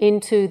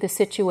into the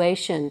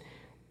situation,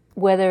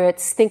 whether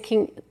it's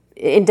thinking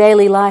in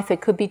daily life,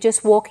 it could be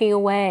just walking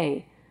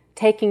away,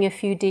 taking a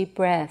few deep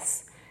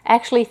breaths,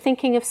 actually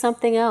thinking of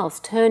something else,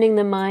 turning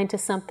the mind to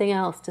something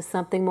else, to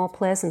something more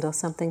pleasant or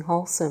something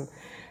wholesome.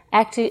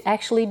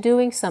 Actually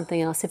doing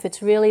something else, if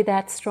it's really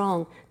that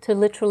strong, to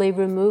literally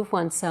remove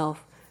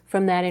oneself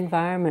from that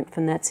environment,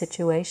 from that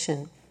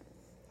situation.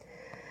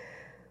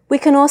 We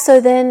can also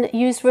then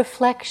use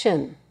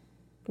reflection.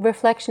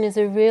 Reflection is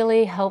a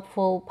really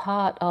helpful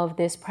part of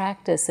this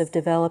practice of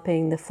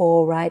developing the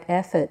 4 right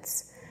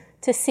efforts,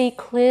 to see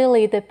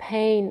clearly the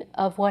pain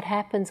of what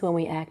happens when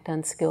we act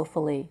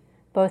unskillfully,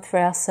 both for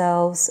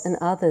ourselves and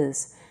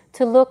others,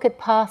 to look at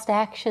past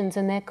actions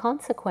and their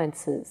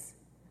consequences.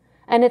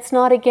 And it's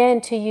not,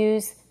 again, to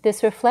use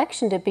this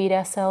reflection to beat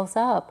ourselves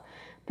up,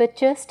 but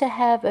just to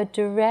have a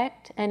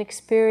direct and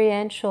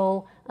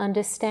experiential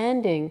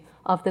understanding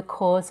of the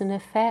cause and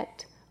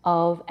effect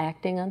of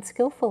acting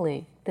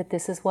unskillfully, that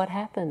this is what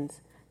happens.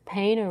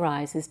 Pain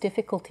arises,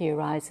 difficulty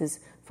arises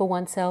for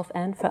oneself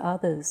and for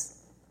others.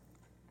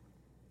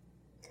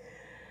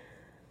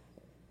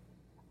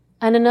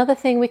 And another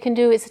thing we can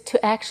do is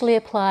to actually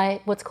apply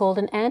what's called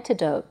an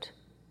antidote,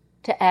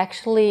 to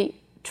actually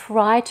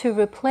try to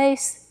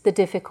replace the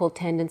difficult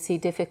tendency,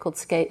 difficult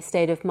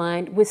state of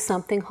mind with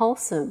something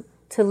wholesome,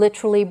 to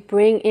literally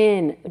bring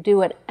in,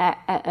 do an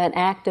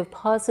act of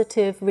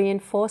positive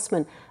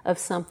reinforcement of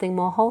something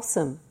more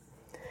wholesome.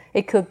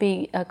 It could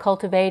be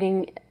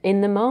cultivating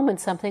in the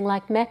moment something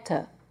like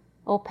metta,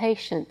 or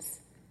patience,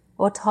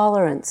 or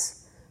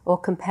tolerance, or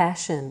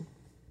compassion.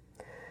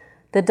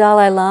 The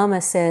Dalai Lama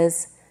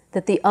says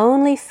that the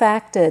only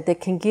factor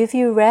that can give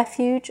you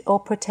refuge or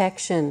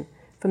protection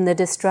from the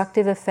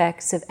destructive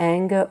effects of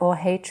anger or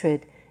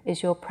hatred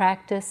is your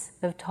practice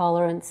of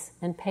tolerance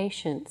and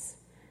patience.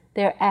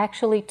 They're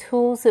actually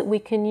tools that we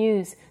can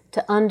use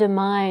to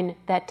undermine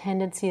that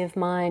tendency of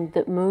mind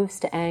that moves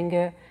to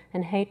anger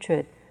and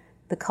hatred,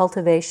 the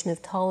cultivation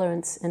of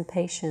tolerance and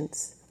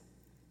patience.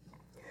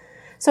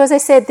 So as I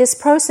said, this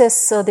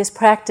process or this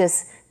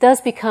practice does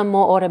become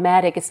more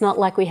automatic. It's not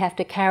like we have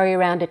to carry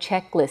around a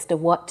checklist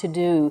of what to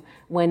do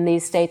when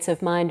these states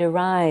of mind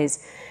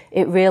arise.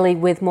 It really,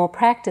 with more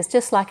practice,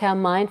 just like our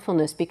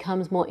mindfulness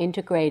becomes more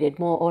integrated,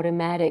 more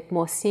automatic,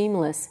 more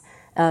seamless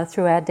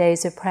through our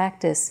days of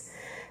practice,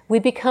 we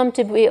become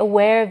to be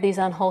aware of these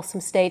unwholesome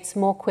states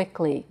more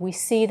quickly. We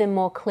see them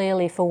more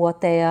clearly for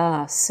what they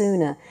are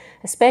sooner,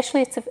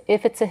 especially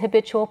if it's a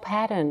habitual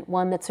pattern,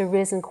 one that's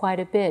arisen quite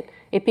a bit.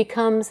 It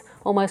becomes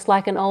almost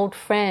like an old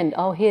friend.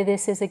 Oh, here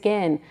this is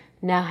again.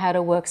 Now how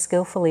to work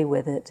skillfully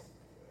with it.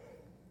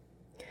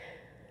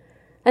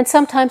 And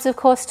sometimes, of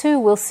course, too,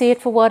 we'll see it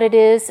for what it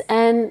is,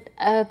 and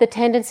the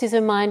tendencies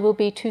of mind will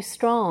be too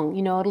strong.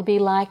 You know, it'll be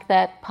like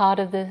that part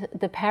of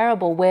the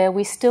parable where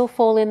we still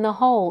fall in the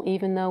hole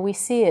even though we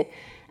see it.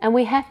 And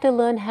we have to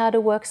learn how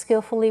to work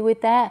skillfully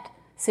with that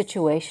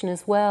situation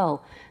as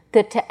well.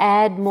 That to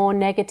add more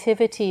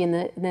negativity in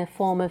the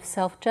form of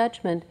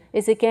self-judgment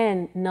is,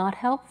 again, not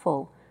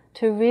helpful.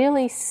 To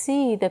really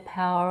see the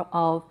power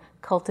of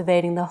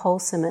cultivating the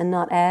wholesome and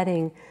not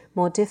adding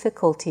more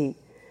difficulty.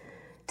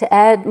 To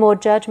add more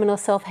judgment or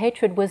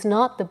self-hatred was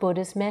not the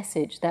Buddha's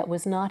message. That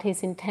was not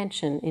his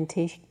intention in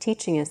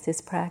teaching us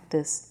this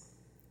practice.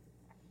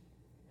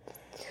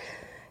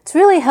 It's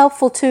really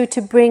helpful, too,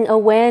 to bring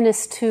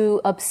awareness to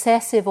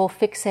obsessive or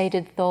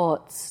fixated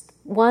thoughts,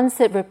 ones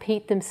that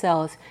repeat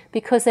themselves,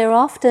 because they're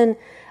often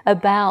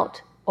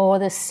about or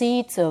the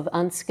seeds of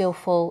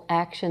unskillful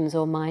actions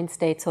or mind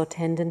states or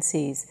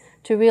tendencies.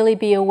 To really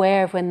be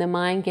aware of when the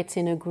mind gets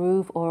in a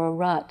groove or a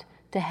rut,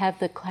 to have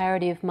the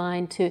clarity of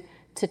mind to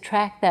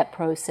track that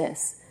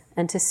process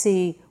and to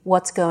see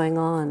what's going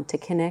on, to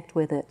connect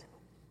with it.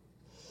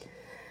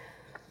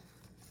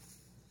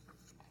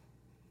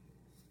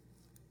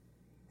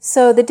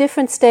 So the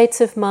different states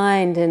of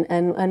mind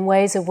and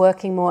ways of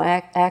working more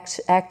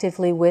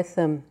actively with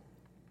them.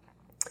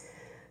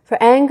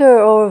 For anger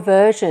or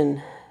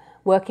aversion,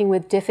 working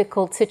with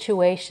difficult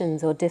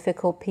situations or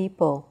difficult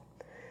people,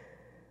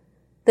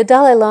 the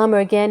Dalai Lama,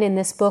 again in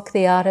this book,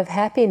 The Art of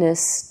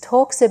Happiness,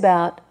 talks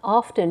about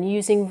often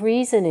using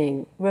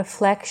reasoning,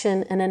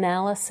 reflection, and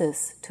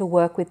analysis to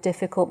work with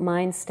difficult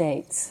mind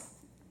states.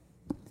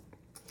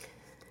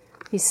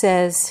 He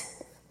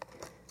says,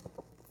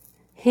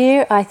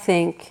 "Here, I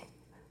think,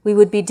 we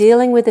would be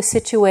dealing with a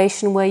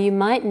situation where you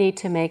might need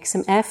to make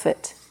some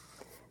effort.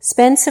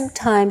 Spend some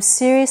time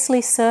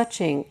seriously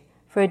searching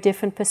for a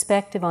different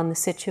perspective on the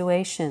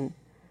situation,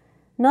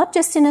 not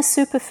just in a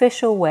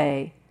superficial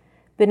way,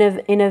 but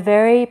in a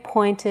very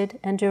pointed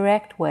and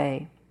direct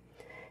way.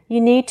 You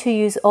need to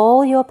use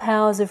all your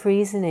powers of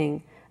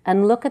reasoning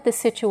and look at the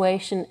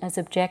situation as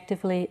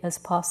objectively as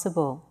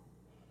possible.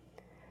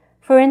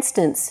 For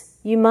instance,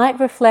 you might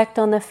reflect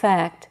on the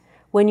fact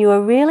when you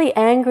are really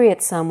angry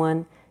at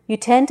someone, you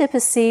tend to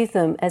perceive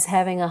them as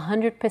having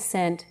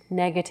 100%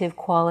 negative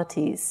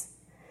qualities.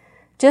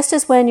 Just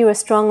as when you are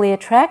strongly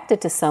attracted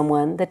to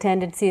someone, the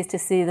tendency is to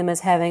see them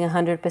as having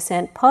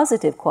 100%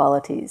 positive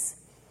qualities.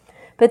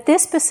 But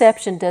this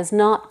perception does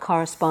not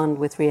correspond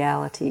with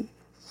reality.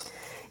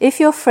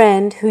 If your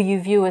friend, who you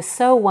view as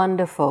so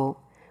wonderful,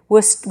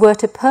 were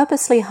to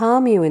purposely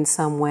harm you in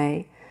some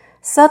way,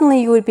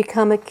 suddenly you would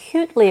become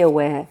acutely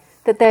aware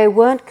that they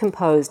weren't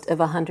composed of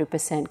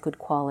 100% good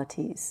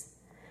qualities.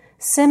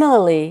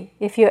 Similarly,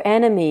 if your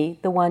enemy,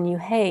 the one you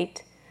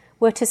hate,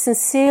 were to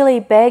sincerely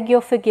beg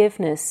your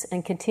forgiveness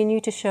and continue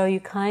to show you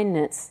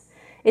kindness,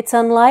 it's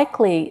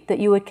unlikely that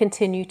you would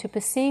continue to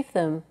perceive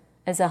them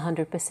as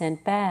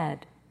 100%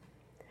 bad.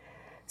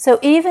 So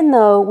even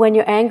though when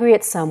you're angry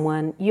at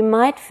someone, you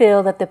might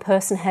feel that the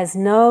person has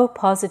no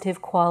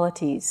positive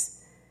qualities,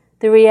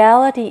 the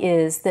reality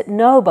is that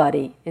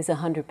nobody is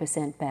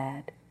 100%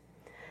 bad.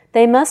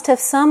 They must have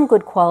some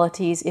good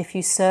qualities if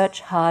you search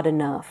hard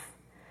enough.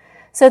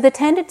 So the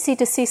tendency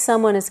to see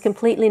someone as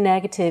completely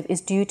negative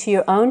is due to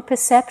your own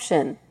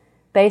perception,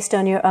 based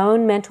on your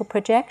own mental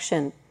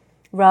projection,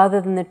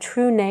 rather than the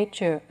true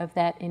nature of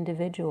that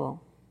individual.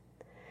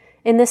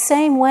 In the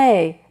same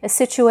way, a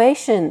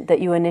situation that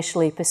you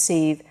initially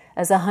perceive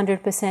as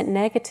 100%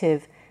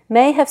 negative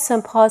may have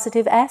some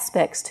positive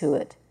aspects to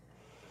it.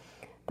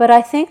 But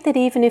I think that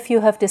even if you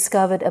have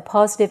discovered a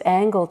positive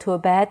angle to a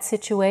bad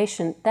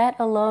situation, that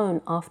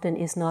alone often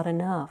is not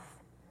enough.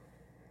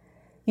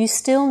 You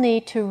still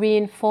need to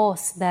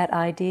reinforce that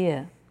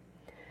idea.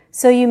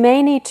 So you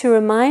may need to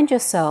remind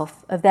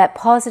yourself of that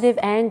positive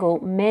angle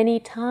many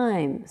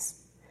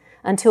times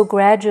until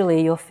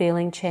gradually your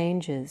feeling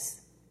changes.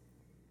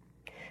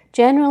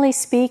 Generally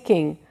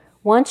speaking,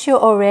 once you're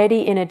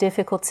already in a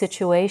difficult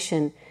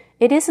situation,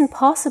 it isn't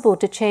possible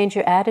to change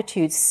your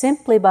attitude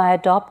simply by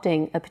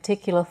adopting a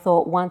particular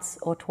thought once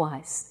or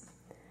twice.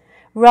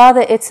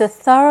 Rather, it's a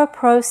thorough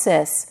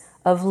process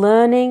of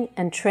learning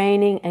and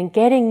training and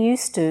getting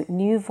used to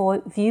new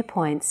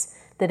viewpoints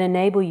that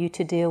enable you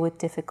to deal with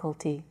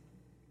difficulty.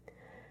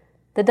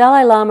 The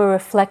Dalai Lama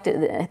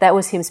reflected, that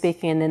was him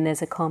speaking, and then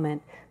there's a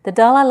comment. The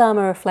Dalai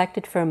Lama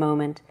reflected for a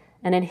moment,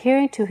 and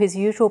adhering to his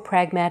usual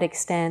pragmatic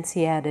stance,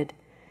 he added,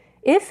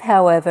 "If,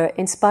 however,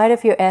 in spite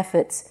of your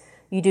efforts,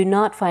 you do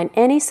not find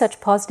any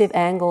such positive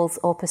angles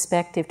or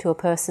perspective to a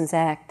person's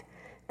act,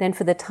 then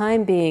for the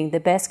time being, the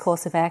best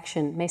course of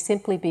action may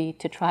simply be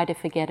to try to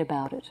forget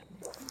about it."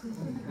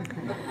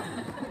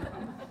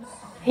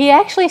 He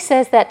actually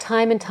says that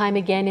time and time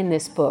again in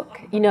this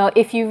book.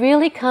 If you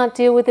really can't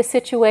deal with the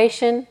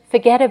situation,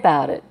 forget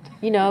about it.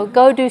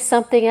 Go do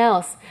something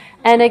else.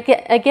 And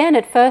again,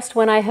 at first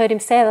when I heard him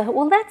say that,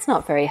 well, that's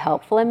not very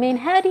helpful. I mean,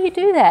 how do you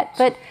do that?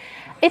 But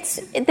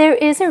there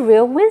is a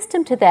real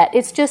wisdom to that.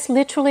 It's just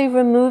literally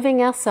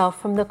removing ourselves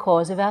from the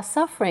cause of our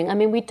suffering. I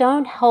mean, we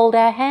don't hold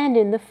our hand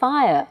in the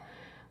fire.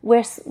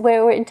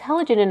 We're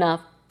intelligent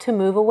enough to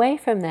move away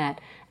from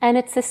that. And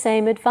it's the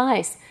same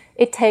advice.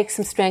 It takes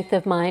some strength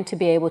of mind to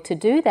be able to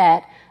do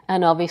that,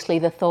 and obviously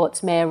the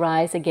thoughts may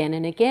arise again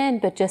and again,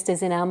 but just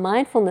as in our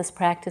mindfulness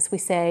practice we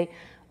say,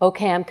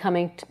 okay, I'm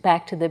coming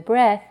back to the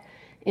breath,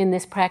 in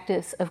this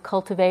practice of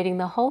cultivating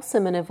the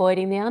wholesome and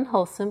avoiding the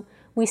unwholesome,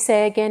 we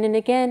say again and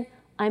again,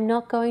 I'm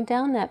not going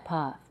down that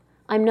path.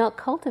 I'm not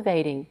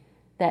cultivating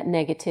that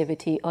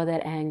negativity or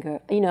that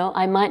anger.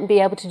 I mightn't be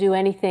able to do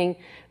anything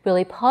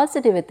really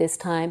positive at this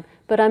time,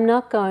 but I'm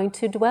not going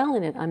to dwell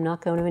in it. I'm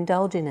not going to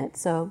indulge in it.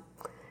 So,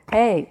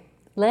 hey,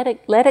 let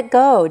it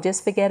go.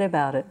 Just forget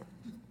about it.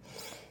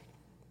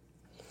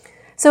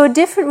 So a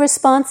different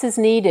response is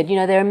needed.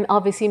 There are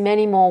obviously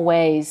many more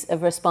ways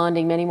of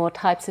responding, many more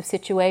types of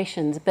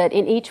situations, but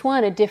in each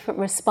one a different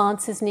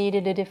response is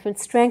needed, a different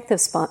strength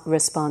of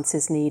response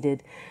is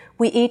needed.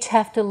 We each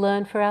have to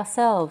learn for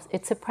ourselves.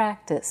 It's a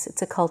practice.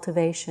 It's a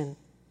cultivation.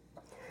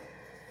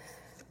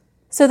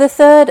 So the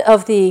third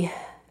of the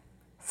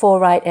 4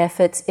 right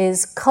efforts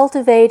is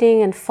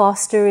cultivating and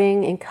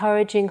fostering,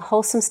 encouraging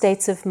wholesome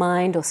states of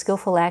mind or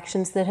skillful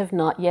actions that have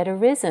not yet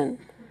arisen.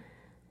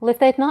 Well, if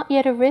they've not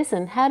yet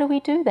arisen, how do we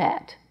do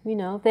that?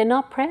 They're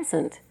not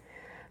present.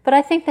 But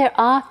I think there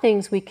are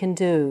things we can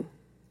do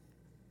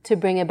to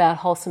bring about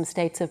wholesome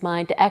states of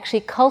mind, to actually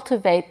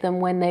cultivate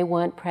them when they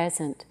weren't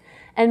present.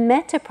 And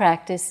metta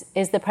practice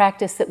is the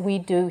practice that we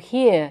do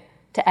here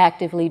to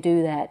actively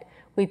do that.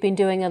 We've been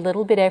doing a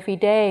little bit every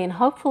day, and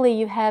hopefully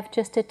you have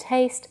just a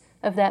taste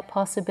of that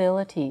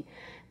possibility,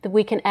 that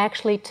we can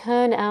actually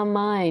turn our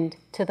mind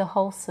to the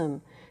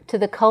wholesome, to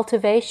the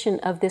cultivation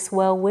of this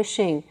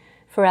well-wishing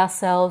for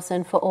ourselves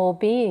and for all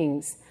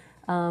beings,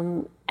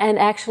 and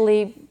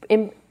actually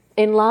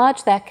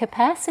enlarge that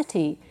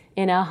capacity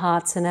in our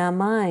hearts and our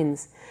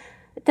minds.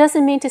 It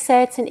doesn't mean to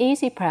say it's an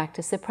easy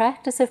practice. The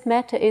practice of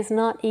metta is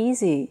not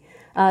easy.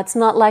 It's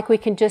not like we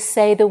can just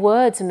say the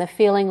words and the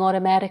feeling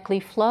automatically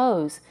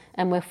flows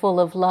and we're full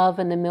of love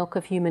and the milk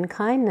of human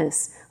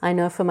kindness. I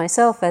know for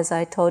myself, as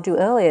I told you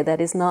earlier,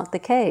 that is not the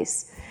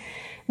case.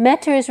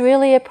 Metta is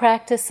really a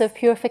practice of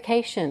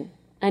purification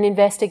and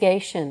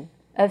investigation,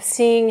 of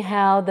seeing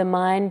how the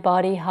mind,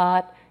 body,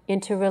 heart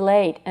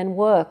interrelate and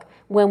work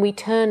when we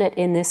turn it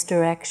in this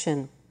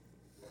direction.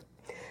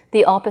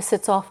 The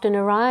opposites often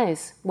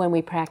arise when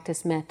we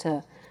practice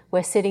metta.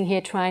 We're sitting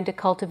here trying to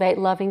cultivate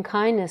loving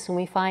kindness and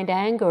we find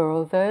anger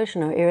or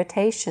aversion or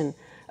irritation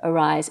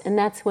arise. And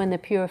that's when the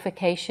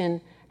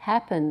purification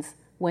happens,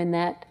 when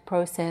that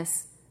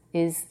process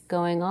is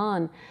going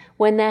on.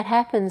 When that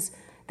happens,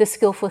 the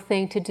skillful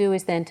thing to do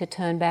is then to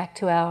turn back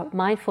to our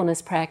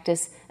mindfulness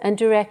practice and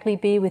directly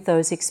be with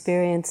those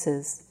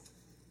experiences.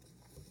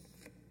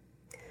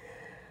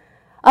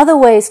 Other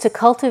ways to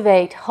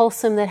cultivate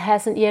wholesome that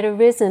hasn't yet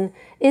arisen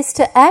is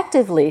to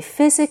actively,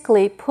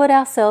 physically put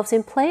ourselves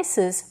in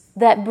places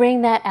that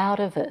bring that out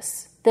of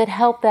us, that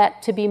help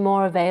that to be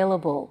more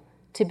available,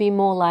 to be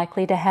more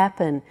likely to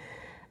happen.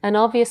 An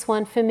obvious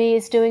one for me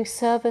is doing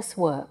service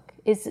work,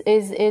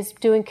 is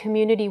doing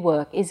community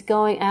work, is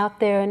going out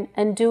there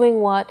and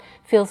doing what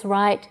feels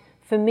right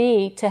for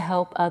me to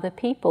help other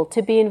people,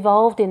 to be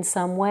involved in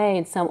some way,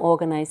 in some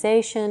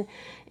organization,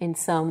 in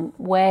some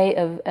way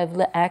of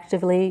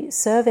actively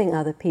serving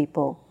other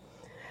people.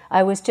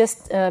 I was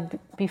just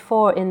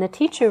before in the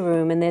teacher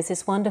room, and there's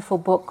this wonderful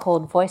book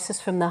called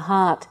Voices from the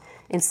Heart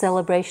in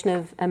celebration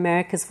of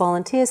America's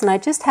volunteers, and I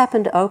just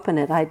happened to open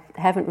it. I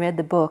haven't read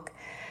the book.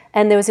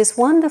 And there was this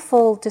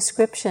wonderful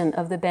description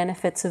of the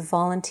benefits of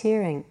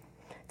volunteering.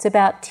 It's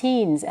about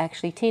teens,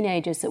 actually,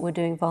 teenagers that were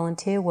doing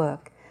volunteer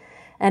work.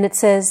 And it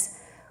says,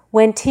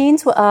 when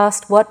teens were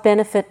asked what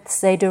benefits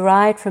they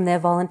derived from their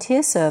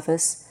volunteer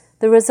service,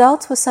 the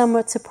results were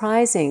somewhat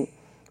surprising,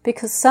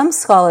 because some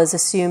scholars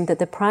assumed that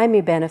the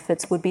primary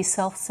benefits would be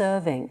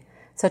self-serving,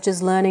 such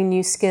as learning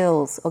new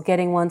skills or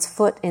getting one's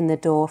foot in the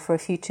door for a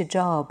future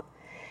job.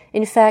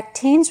 In fact,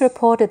 teens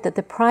reported that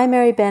the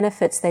primary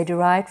benefits they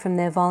derived from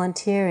their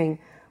volunteering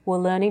were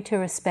learning to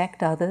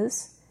respect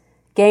others,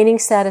 gaining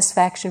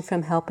satisfaction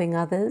from helping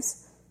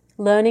others,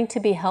 learning to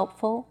be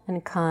helpful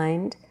and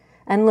kind,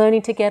 and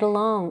learning to get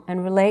along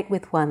and relate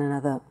with one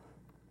another.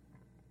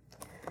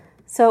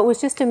 So it was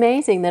just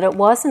amazing that it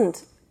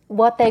wasn't,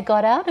 what they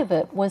got out of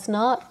it was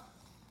not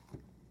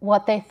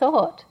what they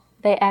thought.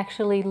 They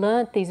actually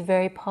learnt these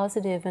very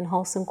positive and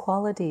wholesome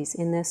qualities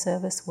in their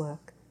service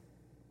work.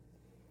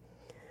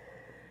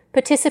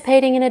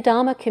 Participating in a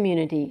Dharma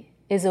community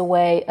is a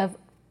way of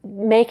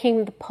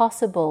making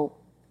possible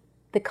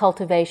the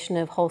cultivation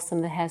of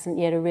wholesome that hasn't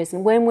yet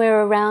arisen. When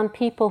we're around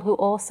people who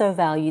also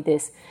value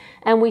this,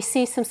 and we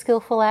see some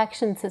skillful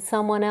actions that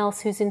someone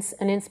else who's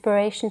an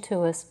inspiration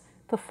to us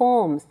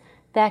performs,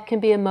 that can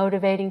be a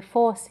motivating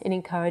force in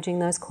encouraging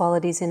those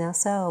qualities in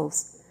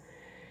ourselves.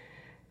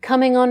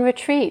 Coming on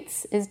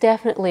retreats is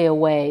definitely a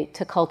way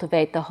to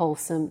cultivate the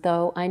wholesome,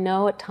 though I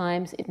know at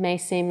times it may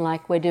seem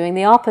like we're doing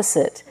the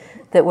opposite,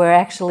 that we're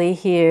actually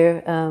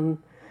here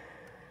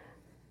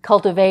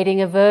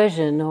cultivating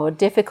aversion or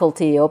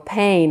difficulty or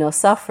pain or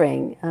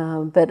suffering,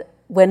 but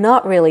we're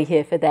not really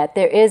here for that.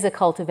 There is a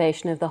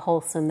cultivation of the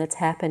wholesome that's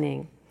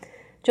happening.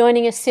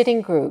 Joining a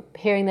sitting group,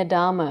 hearing the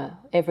Dharma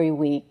every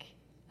week,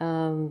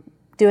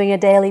 doing a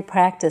daily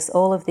practice,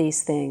 all of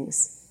these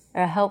things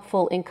are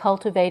helpful in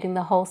cultivating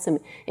the wholesome,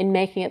 in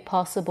making it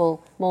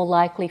possible, more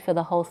likely for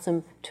the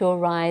wholesome to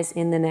arise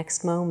in the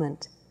next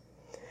moment.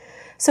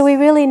 So we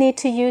really need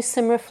to use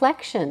some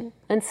reflection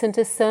and some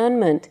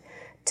discernment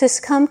to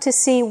come to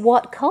see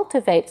what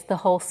cultivates the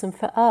wholesome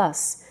for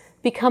us.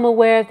 Become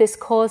aware of this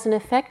cause and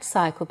effect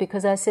cycle,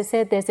 because as I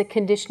said, there's a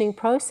conditioning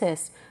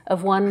process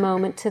of one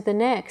moment to the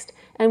next,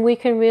 and we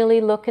can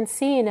really look and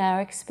see in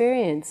our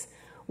experience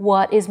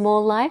what is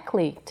more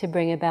likely to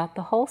bring about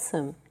the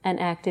wholesome and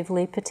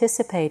actively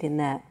participate in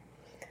that.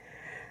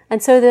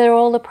 And so there are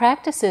all the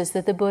practices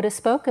that the Buddha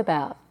spoke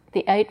about,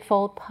 the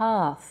Eightfold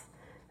Path,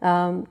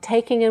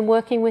 taking and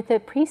working with the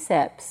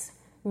precepts,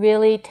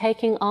 really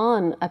taking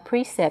on a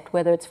precept,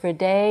 whether it's for a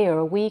day or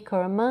a week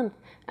or a month,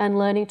 and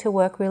learning to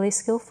work really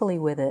skillfully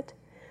with it.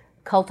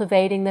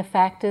 Cultivating the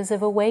factors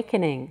of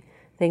awakening,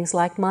 things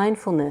like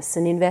mindfulness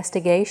and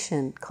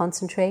investigation,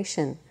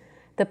 concentration.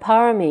 The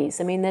paramis,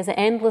 there's an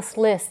endless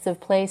list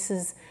of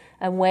places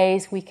and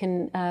ways we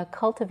can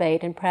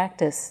cultivate and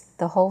practice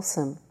the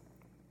wholesome.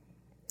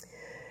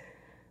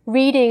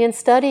 Reading and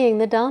studying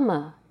the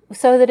Dhamma,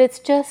 so that it's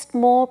just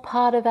more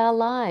part of our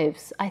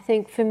lives. I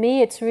think for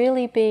me it's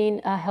really been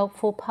a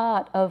helpful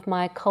part of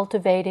my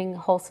cultivating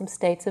wholesome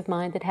states of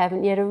mind that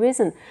haven't yet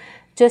arisen.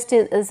 Just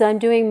as I'm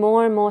doing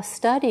more and more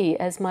study,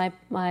 as my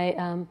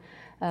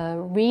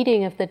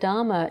reading of the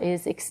Dhamma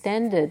is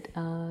extended,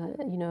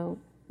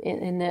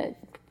 in the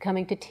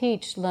coming to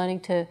teach, learning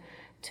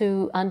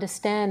to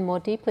understand more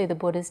deeply the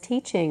Buddha's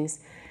teachings,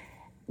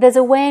 there's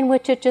a way in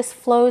which it just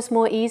flows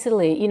more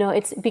easily.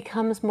 It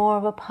becomes more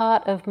of a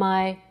part of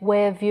my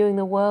way of viewing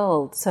the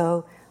world.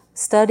 So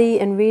study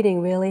and reading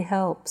really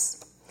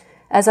helps.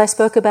 As I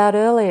spoke about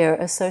earlier,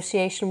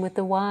 association with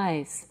the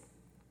wise,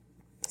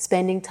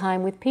 spending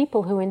time with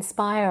people who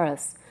inspire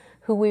us,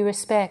 who we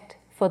respect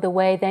for the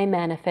way they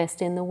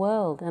manifest in the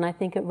world, and I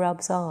think it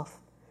rubs off.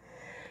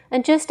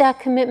 And just our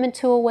commitment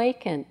to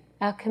awaken,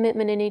 our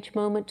commitment in each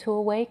moment to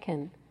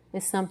awaken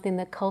is something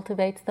that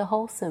cultivates the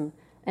wholesome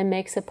and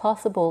makes it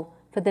possible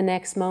for the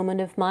next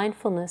moment of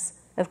mindfulness,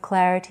 of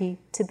clarity,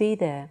 to be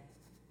there.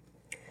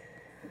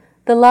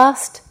 The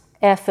last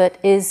effort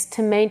is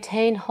to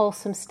maintain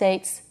wholesome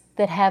states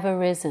that have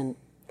arisen.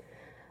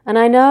 And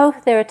I know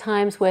there are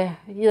times where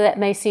that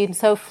may seem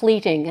so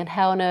fleeting, and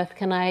how on earth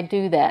can I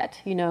do that?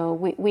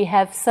 We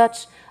have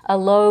such a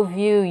low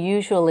view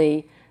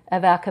usually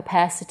of our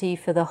capacity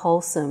for the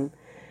wholesome.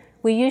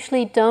 We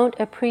usually don't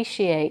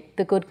appreciate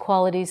the good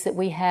qualities that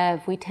we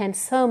have. We tend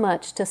so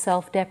much to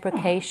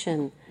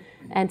self-deprecation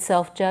and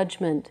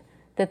self-judgment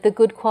that the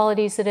good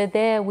qualities that are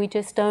there we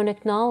just don't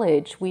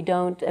acknowledge, we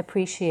don't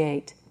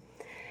appreciate.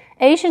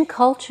 Asian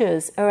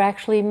cultures are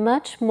actually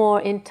much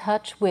more in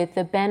touch with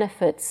the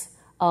benefits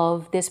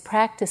of this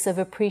practice of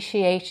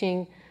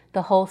appreciating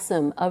the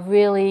wholesome, of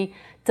really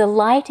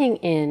delighting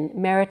in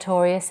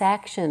meritorious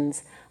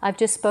actions. I've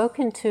just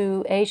spoken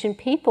to Asian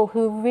people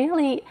who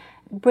really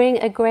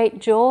bring a great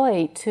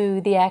joy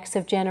to the acts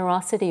of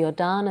generosity or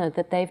dana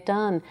that they've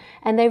done,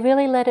 and they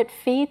really let it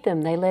feed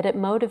them, they let it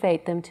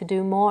motivate them to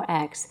do more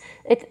acts.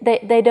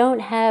 They don't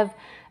have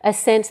a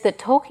sense that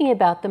talking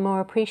about them or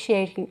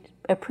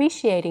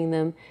appreciating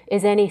them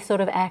is any sort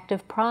of act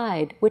of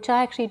pride, which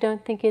I actually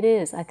don't think it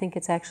is. I think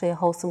it's actually a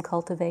wholesome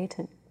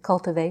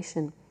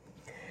cultivation.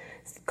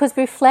 Because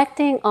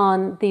reflecting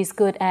on these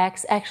good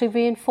acts actually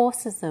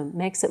reinforces them,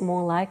 makes it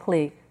more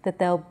likely that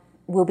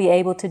we'll be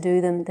able to do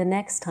them the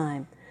next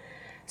time.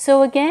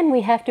 So again,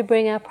 we have to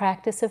bring our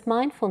practice of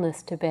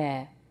mindfulness to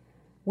bear.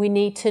 We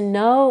need to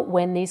know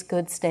when these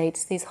good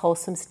states, these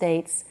wholesome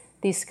states,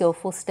 these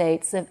skillful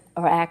states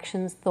or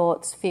actions,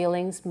 thoughts,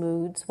 feelings,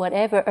 moods,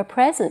 whatever, are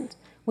present.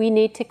 We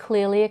need to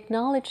clearly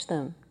acknowledge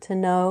them, to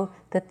know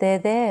that they're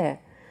there.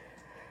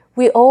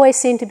 We always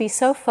seem to be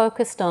so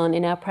focused on,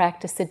 in our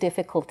practice, the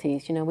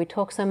difficulties. We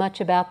talk so much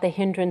about the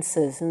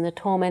hindrances and the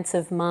torments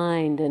of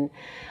mind, and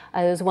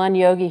There was one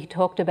yogi who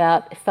talked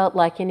about, it felt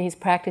like in his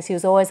practice he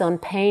was always on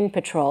pain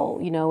patrol,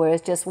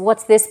 whereas just,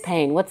 what's this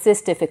pain, what's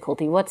this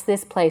difficulty, what's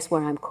this place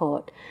where I'm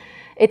caught?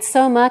 It's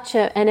so much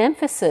an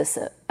emphasis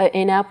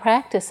in our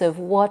practice of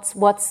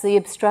what's the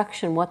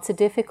obstruction, what's the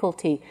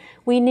difficulty.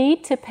 We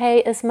need to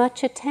pay as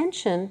much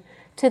attention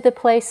to the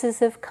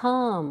places of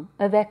calm,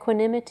 of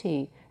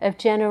equanimity, of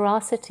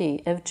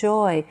generosity, of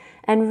joy,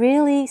 and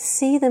really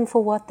see them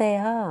for what they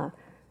are.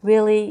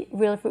 Really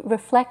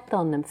reflect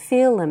on them,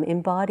 feel them,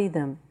 embody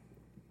them.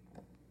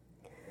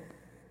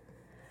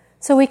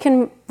 So we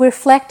can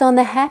reflect on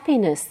the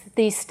happiness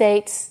these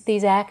states,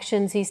 these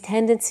actions, these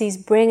tendencies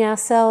bring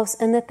ourselves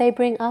and that they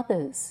bring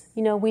others.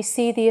 We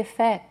see the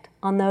effect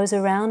on those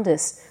around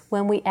us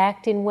when we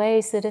act in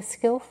ways that are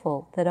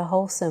skillful, that are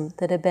wholesome,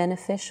 that are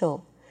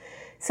beneficial.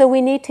 So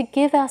we need to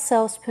give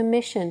ourselves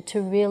permission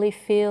to really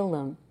feel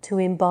them, to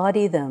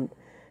embody them,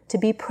 to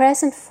be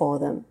present for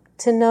them,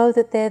 to know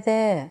that they're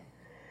there.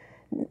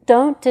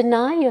 Don't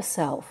deny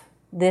yourself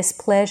this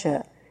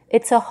pleasure.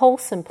 It's a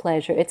wholesome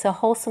pleasure. It's a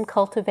wholesome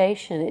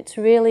cultivation. It's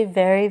really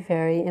very,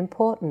 very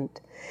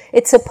important.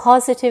 It's a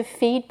positive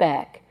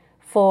feedback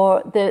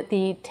for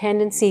the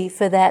tendency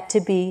for that to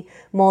be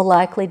more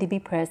likely to be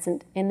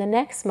present in the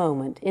next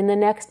moment, in the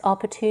next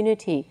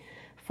opportunity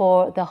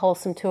for the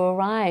wholesome to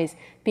arise,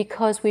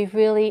 because we've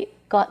really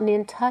gotten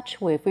in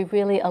touch with, we've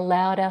really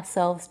allowed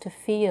ourselves to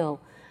feel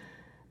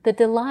the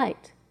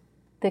delight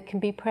that can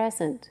be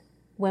present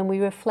when we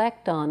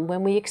reflect on,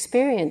 when we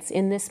experience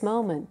in this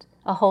moment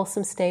a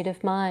wholesome state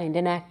of mind,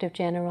 an act of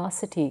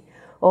generosity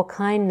or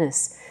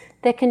kindness.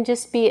 There can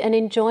just be an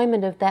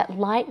enjoyment of that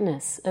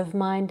lightness of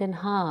mind and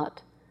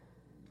heart.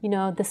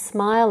 The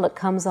smile that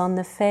comes on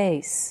the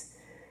face,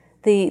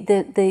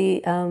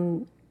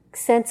 the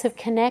sense of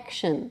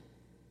connection,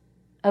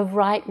 of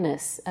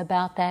rightness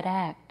about that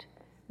act.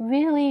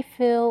 Really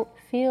feel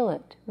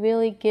it.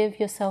 Really give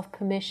yourself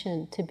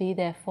permission to be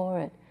there for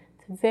it.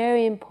 It's a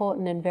very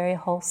important and very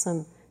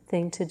wholesome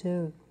thing to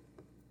do.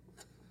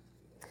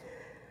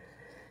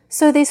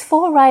 So these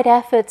 4 right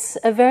efforts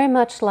are very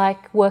much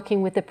like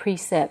working with the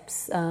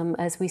precepts,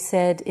 as we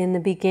said in the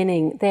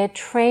beginning. They're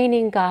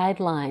training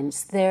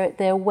guidelines.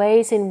 They're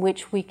ways in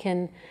which we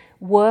can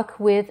work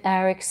with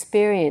our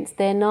experience.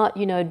 They're not,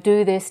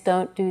 do this,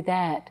 don't do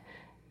that.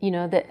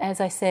 That, as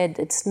I said,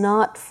 it's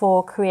not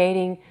for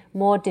creating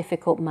more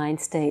difficult mind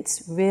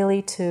states,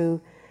 really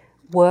to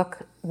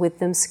work with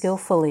them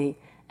skillfully.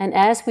 And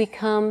as we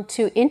come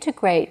to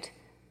integrate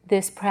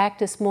this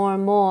practice more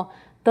and more,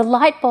 the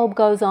light bulb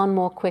goes on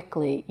more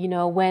quickly.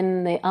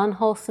 When the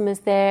unwholesome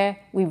is there,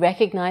 we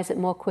recognize it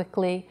more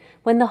quickly.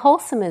 When the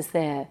wholesome is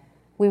there,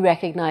 we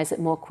recognize it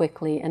more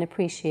quickly and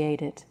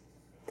appreciate it.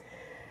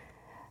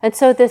 And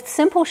so the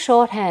simple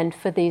shorthand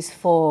for these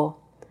 4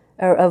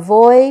 are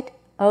avoid,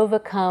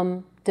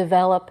 overcome,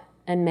 develop,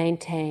 and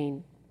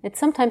maintain. It's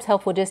sometimes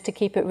helpful just to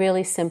keep it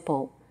really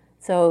simple.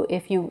 So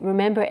if you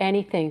remember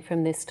anything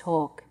from this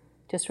talk,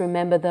 just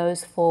remember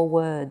those 4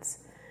 words.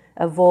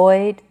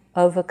 Avoid,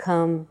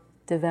 overcome,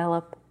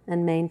 develop,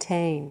 and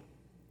maintain.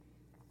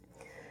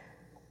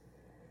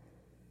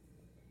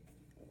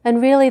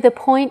 And really the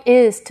point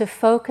is to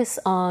focus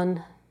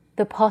on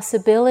the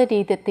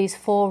possibility that these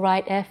 4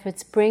 right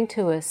efforts bring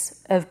to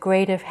us of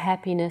greater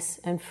happiness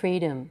and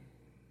freedom.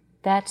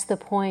 That's the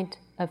point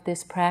of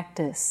this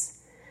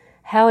practice.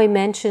 Howie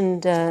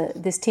mentioned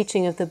this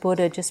teaching of the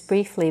Buddha just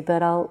briefly,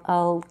 but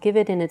I'll give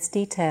it in its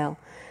detail.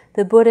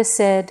 The Buddha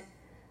said,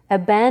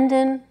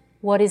 "Abandon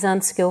what is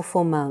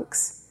unskillful,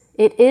 monks.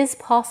 It is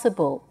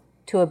possible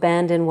to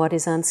abandon what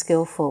is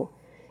unskillful.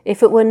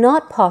 If it were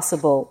not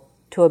possible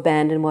to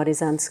abandon what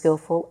is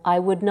unskillful, I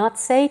would not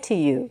say to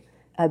you,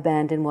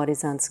 abandon what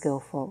is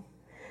unskillful.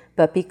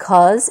 But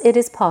because it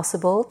is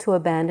possible to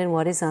abandon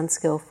what is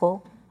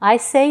unskillful, I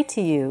say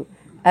to you,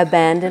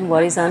 abandon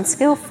what is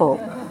unskillful."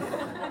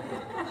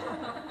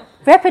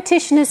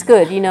 Repetition is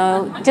good,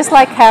 just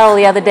like Carol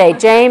the other day,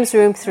 James,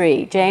 room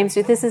 3. James,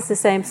 this is the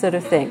same sort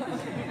of thing.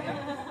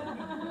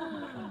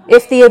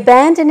 If the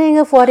abandoning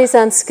of what is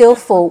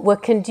unskillful were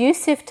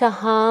conducive to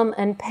harm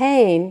and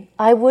pain,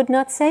 I would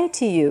not say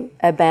to you,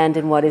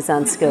 abandon what is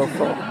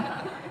unskillful.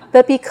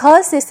 But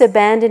because this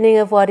abandoning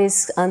of what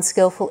is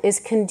unskillful is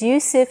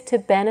conducive to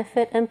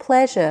benefit and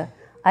pleasure,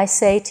 I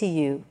say to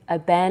you,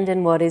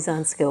 abandon what is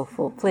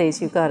unskillful.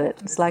 Please, you got it.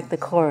 It's like the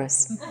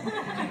chorus.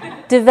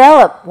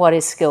 Develop what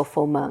is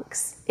skillful,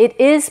 monks. It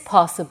is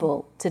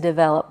possible to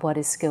develop what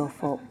is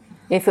skillful.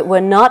 If it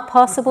were not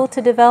possible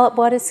to develop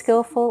what is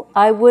skillful,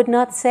 I would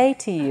not say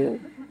to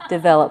you,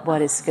 develop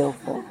what is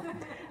skillful.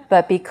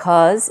 But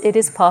because it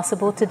is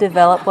possible to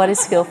develop what is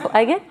skillful,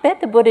 I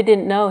bet the Buddha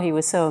didn't know he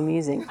was so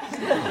amusing.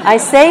 I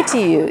say to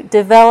you,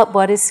 develop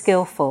what is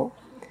skillful.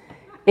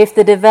 If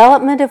the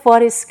development of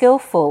what is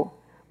skillful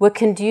were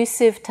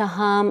conducive to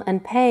harm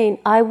and pain,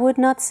 I would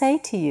not say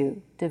to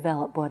you,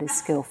 develop what is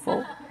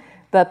skillful.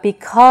 But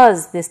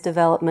because this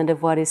development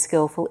of what is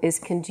skillful is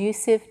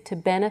conducive to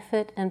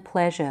benefit and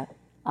pleasure,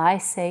 I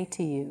say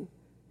to you,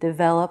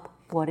 develop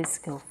what is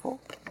skillful.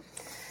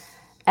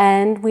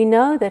 And we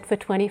know that for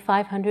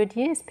 2,500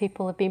 years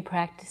people have been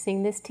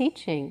practicing this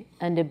teaching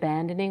and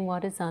abandoning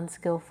what is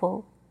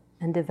unskillful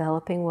and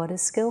developing what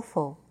is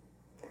skillful.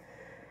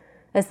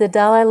 As the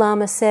Dalai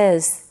Lama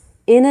says,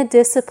 inner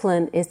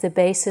discipline is the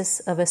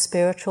basis of a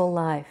spiritual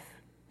life,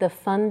 the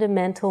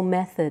fundamental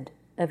method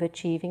of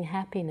achieving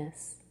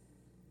happiness.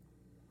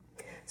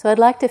 So I'd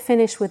like to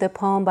finish with a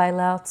poem by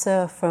Lao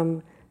Tzu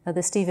from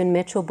the Stephen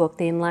Mitchell book,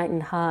 The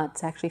Enlightened Heart.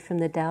 It's actually from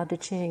the Tao Te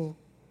Ching.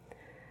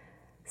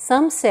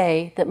 Some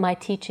say that my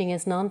teaching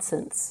is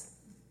nonsense.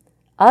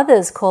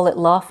 Others call it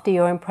lofty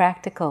or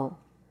impractical.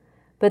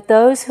 But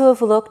those who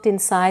have looked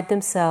inside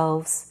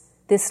themselves,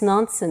 this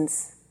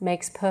nonsense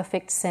makes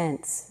perfect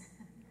sense.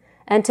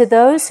 And to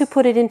those who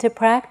put it into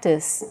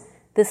practice,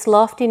 this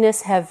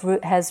loftiness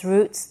has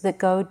roots that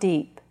go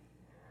deep.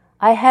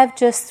 I have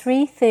just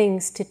 3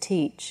 things to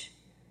teach: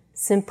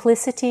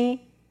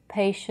 simplicity,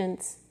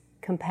 patience,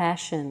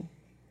 compassion.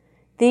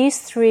 These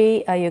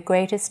 3 are your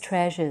greatest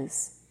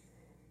treasures.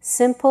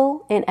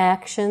 Simple in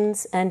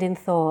actions and in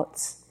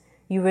thoughts,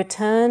 you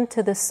return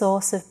to the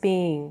source of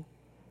being.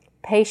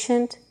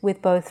 Patient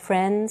with both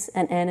friends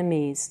and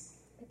enemies,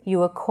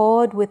 you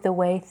accord with the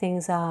way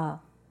things are.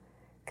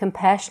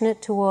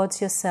 Compassionate towards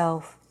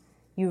yourself,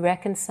 you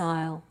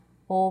reconcile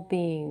all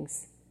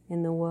beings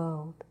in the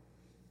world.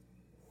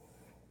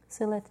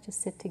 So let's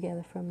just sit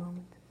together for a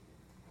moment.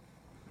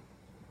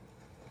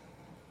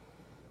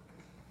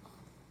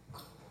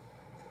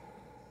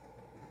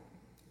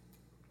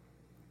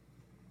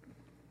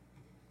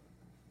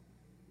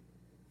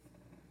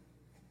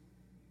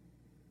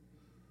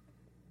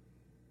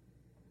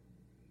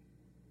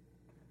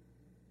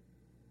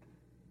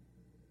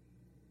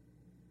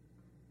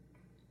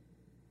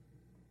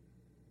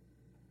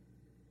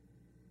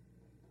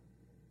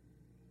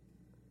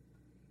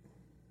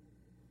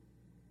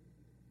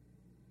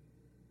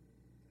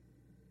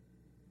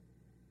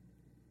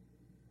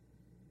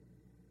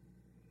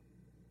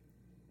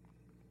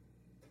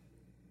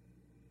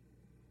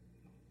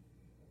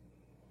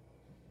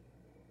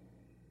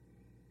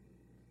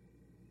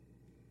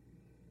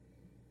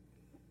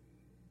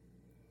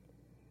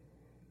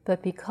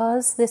 But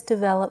because this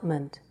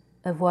development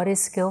of what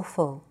is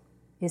skillful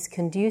is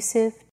conducive